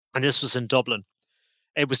 and this was in Dublin.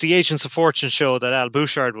 It was the Agents of Fortune show that Al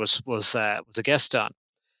Bouchard was a guest on.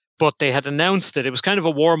 but they had announced it. It was kind of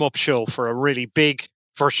a warm-up show for a really big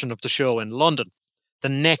version of the show in London the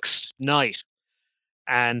next night.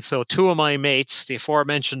 And so two of my mates, the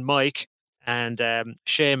aforementioned Mike and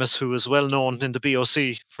Seamus, who is well known in the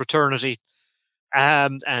BOC fraternity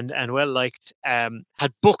and well liked,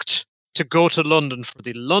 had booked to go to London for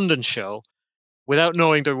the London show without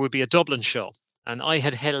knowing there would be a Dublin show. And I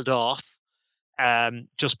had held off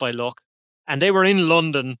just by luck. And they were in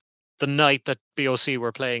London the night that BOC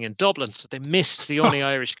were playing in Dublin. So they missed the only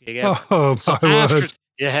Irish gig ever. Oh, So my word.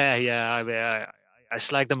 I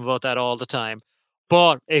slag them about that all the time.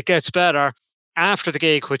 But it gets better. After the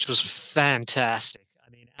gig, which was fantastic. I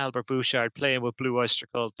mean, Albert Bouchard playing with Blue Oyster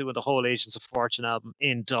Cult, doing the whole Agents of Fortune album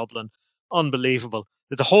in Dublin. Unbelievable.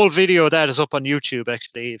 The whole video of that is up on YouTube,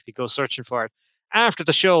 actually, if you go searching for it. After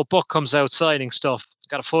the show, Buck comes out signing stuff.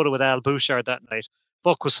 Got a photo with Al Bouchard that night.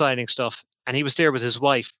 Buck was signing stuff, and he was there with his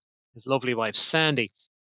wife, his lovely wife, Sandy,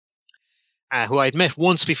 who I'd met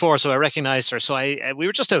once before, so I recognized her. So we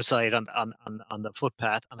were just outside on the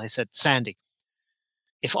footpath, and I said, Sandy,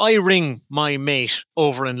 if I ring my mate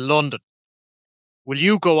over in London, will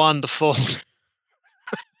you go on the phone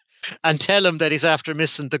and tell him that he's after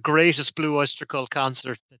missing the greatest Blue Oyster Cult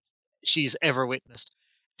concert that she's ever witnessed?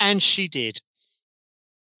 And she did.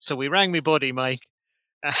 So we rang me buddy, Mike,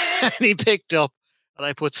 and he picked up, and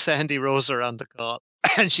I put Sandy Roser on the call.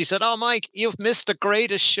 And she said, oh, Mike, you've missed the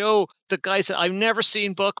greatest show. The guy said, I've never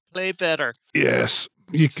seen Buck play better. Yes.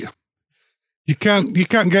 You can't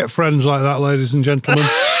get friends like that, ladies and gentlemen.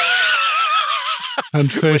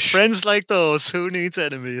 And With fish. friends like those, who needs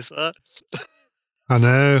enemies? Huh? I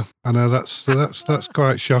know. That's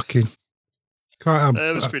quite shocking.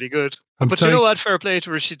 That was pretty good. But you know what? Fair play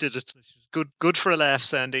to her. She did it. Good for a laugh,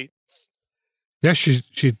 Sandy. Yeah, she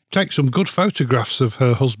takes some good photographs of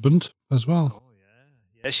her husband as well.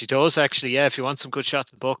 Oh yeah, she does actually. Yeah, if you want some good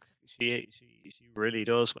shots of Buck, she really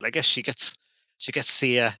does. Well, I guess she gets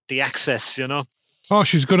the access, you know. Oh,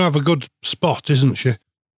 she's going to have a good spot, isn't she?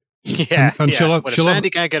 Yeah, and yeah. If Sandy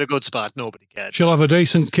can't get a good spot, nobody can. She'll have a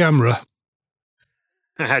decent camera.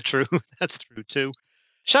 True, that's true too.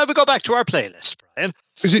 Shall we go back to our playlist, Brian?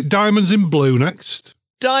 Is it Diamonds in Blue next?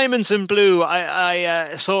 Diamonds in Blue.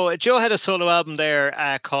 So Joe had a solo album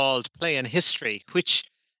there called Playing History, which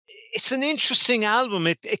it's an interesting album.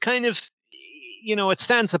 It kind of, you know, it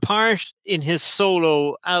stands apart in his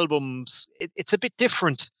solo albums. It's a bit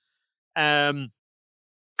different. Kind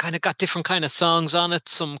of got different kind of songs on it,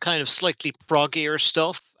 some kind of slightly proggier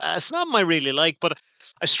stuff. It's not my really like, but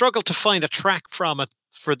I struggled to find a track from it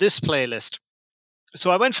for this playlist.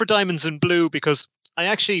 So I went for Diamonds in Blue because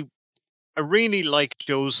I really like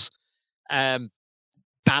Joe's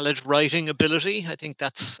ballad writing ability. I think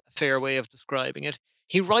that's a fair way of describing it.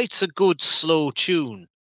 He writes a good slow tune.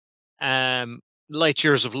 Light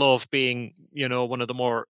Years of Love being, you know, one of the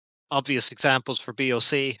more obvious examples for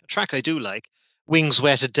BOC, a track I do like. Wings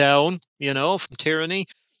Wetted Down, you know, from Tyranny.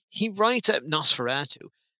 He writes at Nosferatu.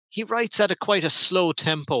 He writes at quite a slow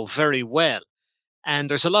tempo very well. And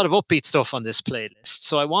there's a lot of upbeat stuff on this playlist.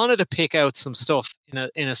 So I wanted to pick out some stuff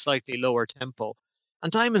in a slightly lower tempo.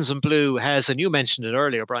 And Diamonds in Blue has, and you mentioned it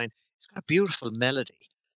earlier, Brian, it's got a beautiful melody.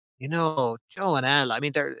 You know, Joe and Al, I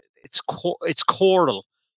mean, it's choral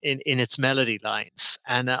in its melody lines.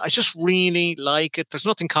 And I just really like it. There's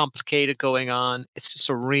nothing complicated going on. It's just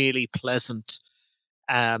a really pleasant,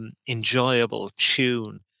 enjoyable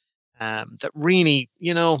tune. That really,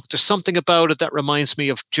 you know, there's something about it that reminds me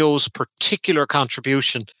of Joe's particular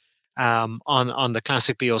contribution on the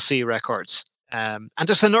classic BOC records. And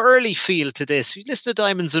there's an early feel to this. You listen to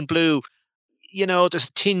Diamonds in Blue, you know, there's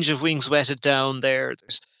a tinge of Wings Wetted Down there.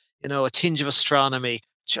 There's, you know, a tinge of Astronomy,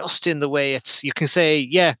 just in the way you can say,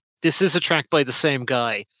 yeah, this is a track by the same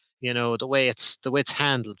guy. You know, the way it's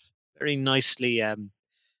handled, very nicely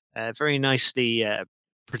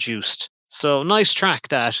produced. So nice track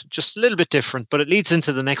that, just a little bit different, but it leads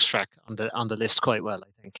into the next track on the list quite well,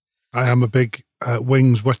 I think. I am a big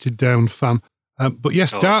Wings Wetted Down fan. But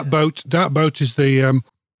yes, Dark Boat is the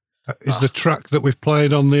track that we've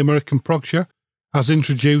played on the American Prog Show, as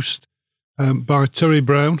introduced by Terry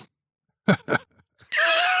Brown.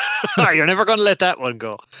 You're never going to let that one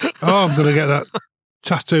go. Oh, I'm going to get that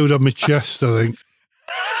tattooed on my chest, I think.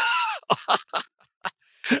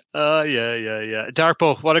 Yeah. Dark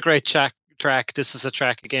Boat, what a great track. This is a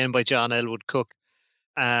track again by John Elwood Cook.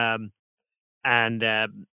 And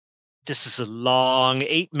this is a long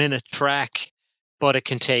 8-minute track, but it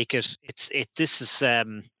can take it. This is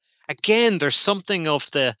again, there's something of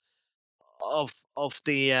the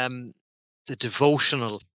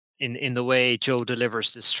devotional in the way Joe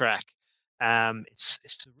delivers this track.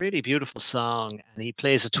 It's a really beautiful song, and he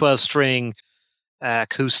plays a 12-string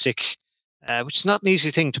acoustic, which is not an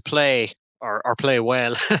easy thing to play or play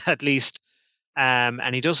well, at least.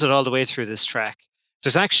 And he does it all the way through this track.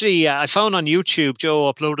 There's actually, I found on YouTube,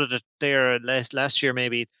 Joe uploaded it there last year,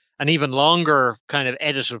 maybe, an even longer kind of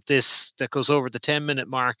edit of this that goes over the 10-minute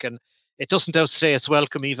mark. And it doesn't outstay its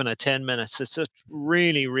welcome even at 10 minutes. It's a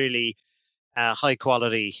really, really high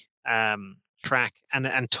quality track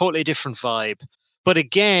and totally different vibe. But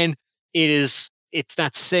again, it's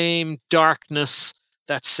that same darkness,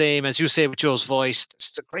 that same, as you say with Joe's voice,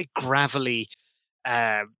 it's a great gravelly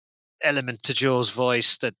element to Joe's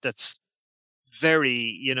voice that's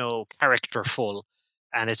very, characterful,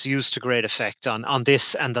 and it's used to great effect on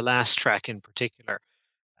this and the last track in particular.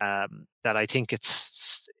 That I think it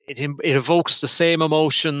evokes the same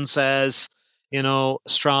emotions as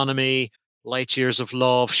Astronomy, Light Years of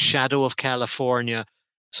Love, Shadow of California,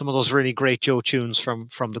 some of those really great Joe tunes from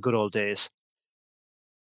the good old days.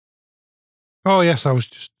 Oh yes, I was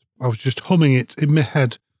just humming it in my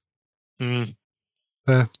head. Mm.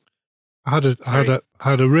 I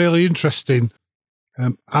had a really interesting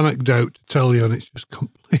anecdote to tell you, and it's just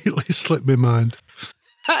completely slipped my mind.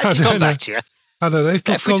 It'll come back to you. I don't know.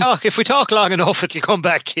 If we talk long enough, it'll come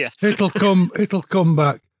back to you. It'll come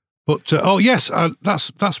back. But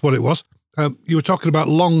that's what it was. You were talking about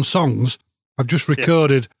long songs. I've just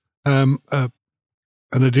recorded an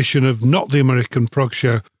edition of Not the American Prog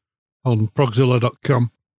Show on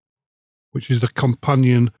progzilla.com, which is the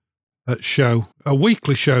companion show, a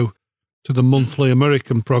weekly show to the monthly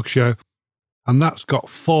American Prog Show, and that's got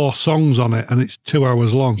 4 songs on it, and it's 2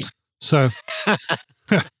 hours long. So,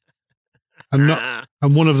 and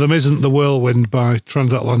one of them isn't The Whirlwind by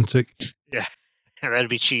Transatlantic. Yeah, that'd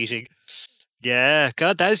be cheating. Yeah,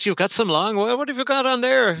 God, you've got some long. What have you got on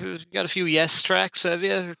there? You got a few Yes tracks, have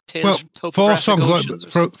you? Well, 4 songs.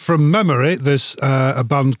 From memory, there's a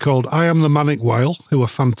band called I Am the Manic Whale, who are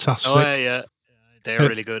fantastic. Oh yeah, they're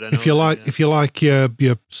really good. If you like your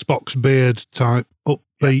Spock's Beard type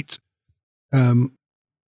upbeat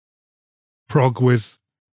prog with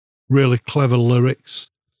really clever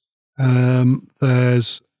lyrics,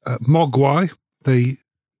 there's Mogwai, the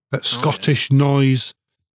Scottish noise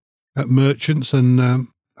merchants, and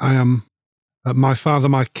I Am My Father,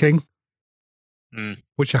 My King,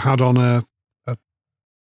 which I had on a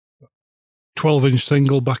 12-inch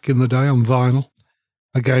single back in the day on vinyl.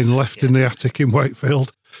 Again, left in the attic in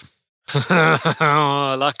Wakefield.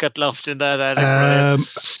 Lock it left in that attic.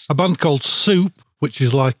 A band called Soup, which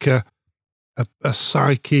is like a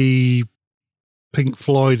psyche, Pink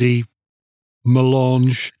Floydy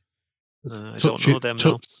melange. I don't know them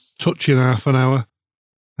now. Touching half an hour.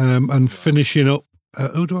 And finishing up,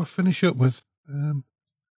 who do I finish up with?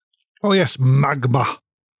 Magma.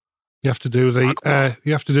 You have to do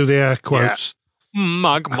the air quotes. Yeah.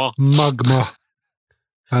 Magma.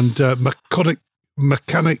 And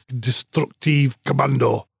mechanic destructive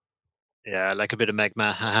commando. Yeah, I like a bit of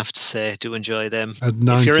Magma, I have to say. Do enjoy them.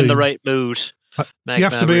 If you're in the right mood. You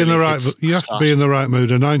have to be in the right. You have to be in the right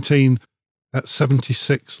mood. A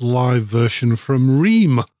 1976 live version from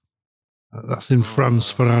Rheims. That's in France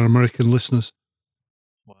for our American listeners.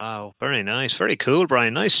 Wow, very nice, very cool,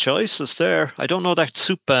 Brian. Nice choices there. I don't know that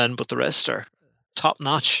Soup band, but the rest are top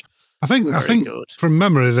notch. I think good. From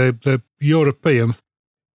memory they're European.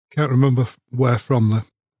 Can't remember where from though.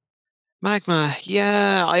 Magma,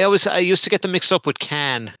 yeah. I used to get them mixed up with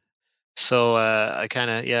Can. So I kind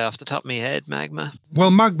of off the top of my head, Magma.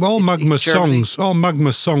 Well, all Magma's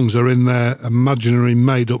songs are in their imaginary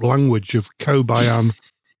made-up language of Kobayan,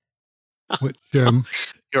 which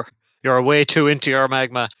you're way too into your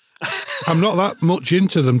Magma. I'm not that much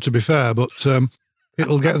into them, to be fair, but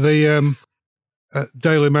it'll get the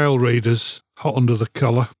Daily Mail readers hot under the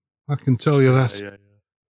collar. I can tell you that. Yeah.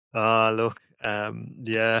 Look,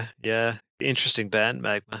 interesting band,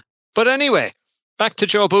 Magma. But anyway, back to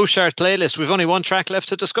Joe Bouchard's playlist. We've only one track left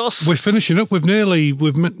to discuss. We're finishing up. We've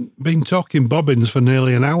been talking bobbins for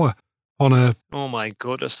nearly an hour on a. Oh my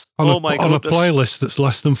goodness! On a playlist that's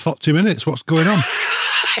less than 40 minutes. What's going on?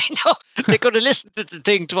 I know. They could have listened to the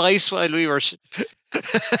thing twice while we were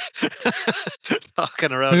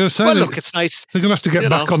talking around. Look, it's nice. They're going to have to get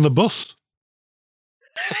back on the bus.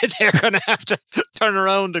 They're going to have to turn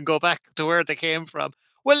around and go back to where they came from.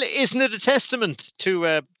 Well, isn't it a testament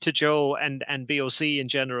to Joe and BOC in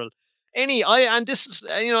general? I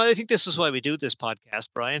think this is why we do this podcast,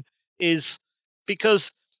 Brian, is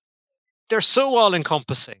because they're so all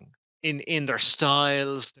encompassing in their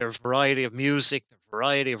styles, their variety of music, their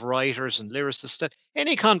variety of writers and lyricists. That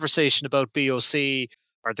any conversation about BOC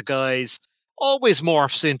or the guys, always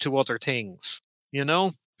morphs into other things,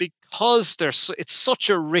 because it's such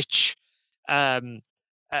a rich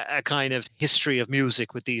a kind of history of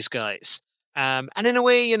music with these guys. And in a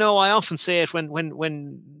way, I often say it when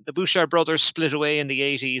the Bouchard brothers split away in the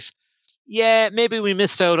 80s. Yeah, maybe we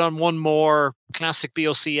missed out on one more classic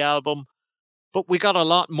BOC album, but we got a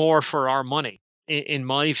lot more for our money, in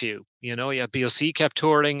my view. BOC kept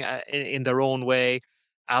touring in their own way.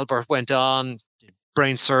 Albert went on,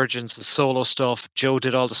 Brain Surgeons, the solo stuff. Joe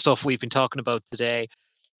did all the stuff we've been talking about today.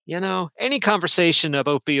 Any conversation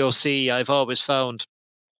about BOC, I've always found,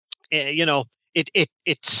 it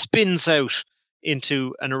spins out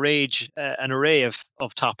into an array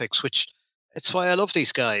of topics, which it's why I love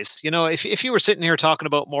these guys. If you were sitting here talking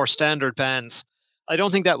about more standard bands, I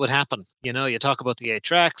don't think that would happen. You talk about the 8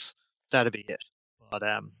 tracks, that'd be it. But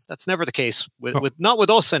that's never the case with not with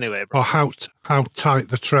us anyway. Bro. Or how tight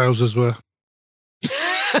the trousers were.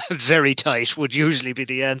 Very tight would usually be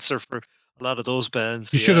the answer for a lot of those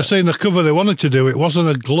bands. You should have seen the cover they wanted to do. It wasn't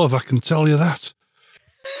a glove, I can tell you that.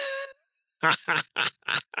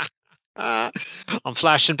 I'm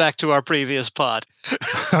flashing back to our previous pod.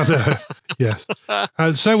 Yes.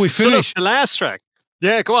 And so we finished. The last track.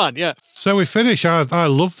 Yeah, go on. Yeah. So we finish. I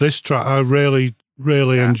love this track. I really,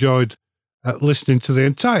 really enjoyed listening to the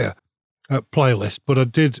entire playlist, but I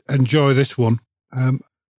did enjoy this one.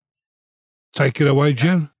 Take it away,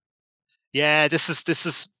 June. Yeah, this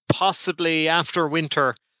is possibly after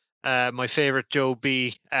Winter, my favorite Joe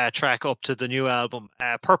B track up to the new album,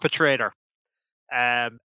 Perpetrator.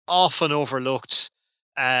 Often overlooked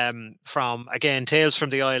from, again, Tales from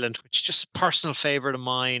the Island, which is just a personal favorite of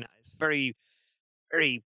mine. Very,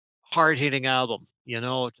 very hard-hitting album,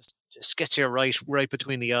 just gets you right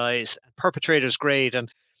between the eyes. Perpetrator's great,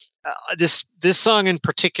 and this song in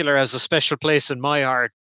particular has a special place in my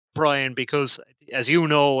heart, Brian, because as you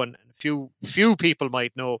know, and few people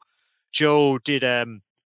might know, Joe did a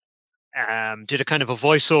kind of a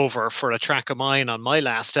voiceover for a track of mine on my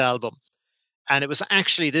last album. And it was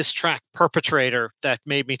actually this track, Perpetrator, that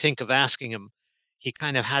made me think of asking him. He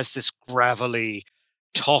kind of has this gravelly,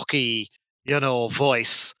 talky,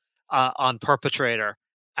 voice on Perpetrator.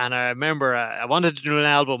 And I remember I wanted to do an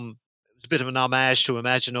album. It was a bit of an homage to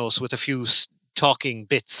Imaginos with a few talking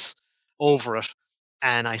bits over it.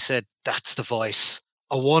 And I said, that's the voice.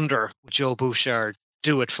 I wonder would Joe Bouchard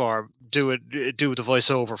do the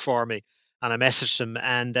voiceover for me. And I messaged him,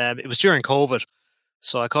 and it was during COVID.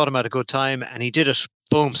 So I caught him at a good time, and he did it.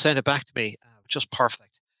 Boom, sent it back to me. Just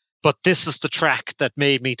perfect. But this is the track that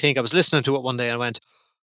made me think. I was listening to it one day and I went,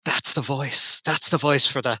 that's the voice. That's the voice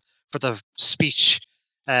for the speech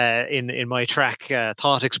in my track,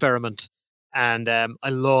 Thought Experiment. And I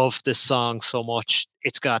love this song so much.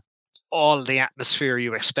 It's got all the atmosphere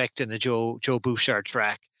you expect in a Joe Bouchard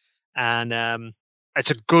track. And it's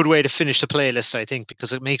a good way to finish the playlist, I think,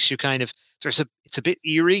 because it makes you kind of, it's a bit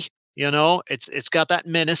eerie. It's got that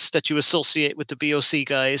menace that you associate with the BOC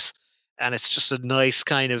guys, and it's just a nice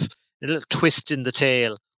kind of a little twist in the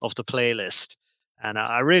tail of the playlist. And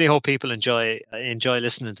I really hope people enjoy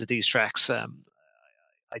listening to these tracks. I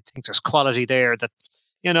think there's quality there that,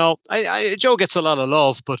 Joe gets a lot of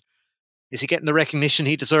love, but is he getting the recognition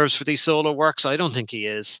he deserves for these solo works? I don't think he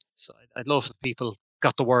is. So I'd love if people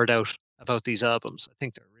got the word out about these albums. I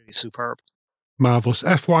think they're really superb. Marvellous.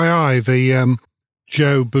 FYI, the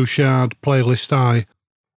Joe Bouchard playlist I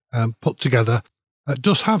put together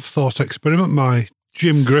does have Thought Experiment, my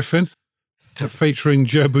Jim Griffin, featuring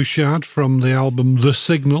Joe Bouchard from the album The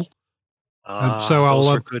Signal. So those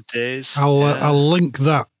were good days. I'll link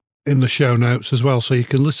that in the show notes as well, so you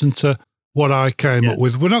can listen to what I came up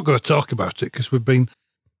with. We're not going to talk about it because we've been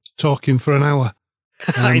talking for an hour.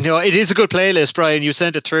 I know it is a good playlist, Brian. You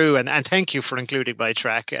sent it through, and thank you for including my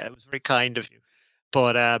track. It was very kind of you.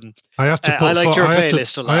 But I had to put I liked your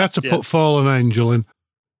playlist a lot. I had to put Fallen Angel in.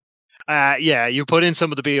 You put in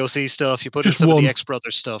some of the BOC stuff. You put Just in some one. of the X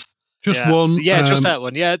Brothers stuff. Just one. Yeah, just that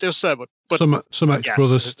one. Yeah, there's that one. But some X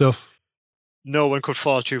Brothers stuff. No one could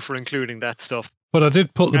fault you for including that stuff. But I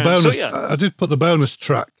did put the bonus. I did put the bonus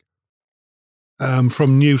track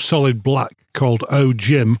from New Solid Black called "Oh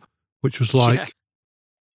Jim," which was like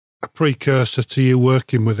a precursor to you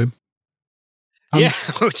working with him.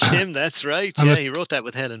 Oh Jim, that's right. Yeah, he wrote that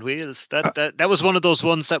with Helen Wheels. That was one of those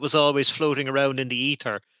ones that was always floating around in the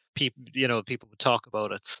ether. People would talk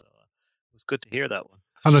about it. So it was good to hear that one.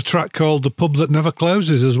 And a track called "The Pub That Never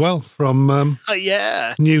Closes" as well from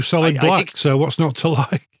New Solid Black. So what's not to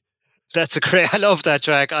like? That's a great. I love that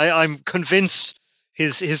track. I'm convinced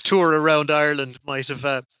his tour around Ireland might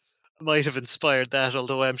have might have inspired that,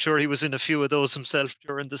 although I'm sure he was in a few of those himself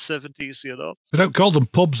during the 70s, you know. They don't call them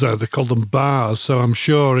pubs though, they call them bars, so I'm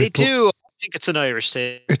sure They do. I think it's an Irish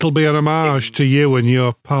thing. it'll be an homage to you and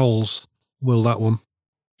your pals, Will, that one.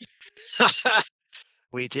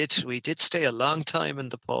 We did stay a long time in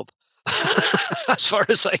the pub, as far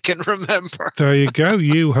as I can remember. There you go.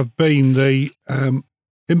 You have been the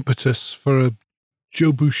impetus for a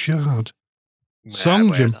Joe Bouchard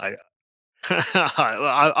song, Jim.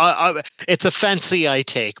 It's a fancy I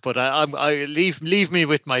take, but I leave me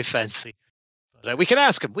with my fancy. But, we can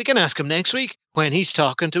ask him. We can ask him next week when he's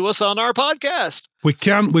talking to us on our podcast. We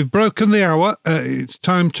can. We've broken the hour. It's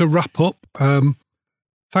time to wrap up.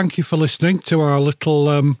 Thank you for listening to our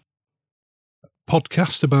little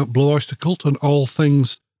podcast about Blue Oyster Cult and all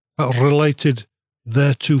things related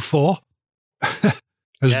theretofore.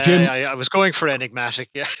 Jim, I was going for enigmatic,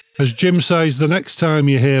 yeah. As Jim says, the next time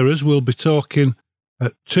you hear us, we'll be talking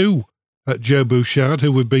to Joe Bouchard,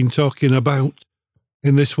 who we've been talking about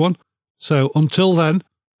in this one. So until then,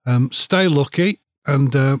 stay lucky,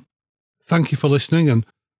 and thank you for listening, and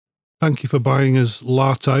thank you for buying us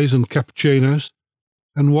lattes and cappuccinos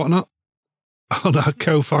and whatnot on our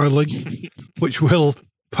Ko-Fi link, which we'll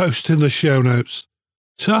post in the show notes.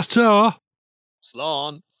 Ta-ta!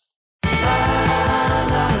 Slán.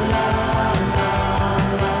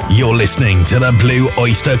 You're listening to the Blue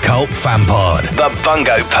Oyster Cult Fan Pod, the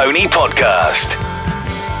Bungo Pony Podcast.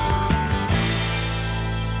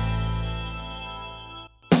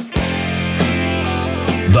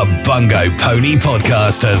 The Bungo Pony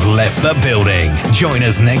Podcast has left the building. Join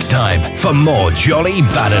us next time for more jolly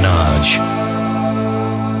badinage.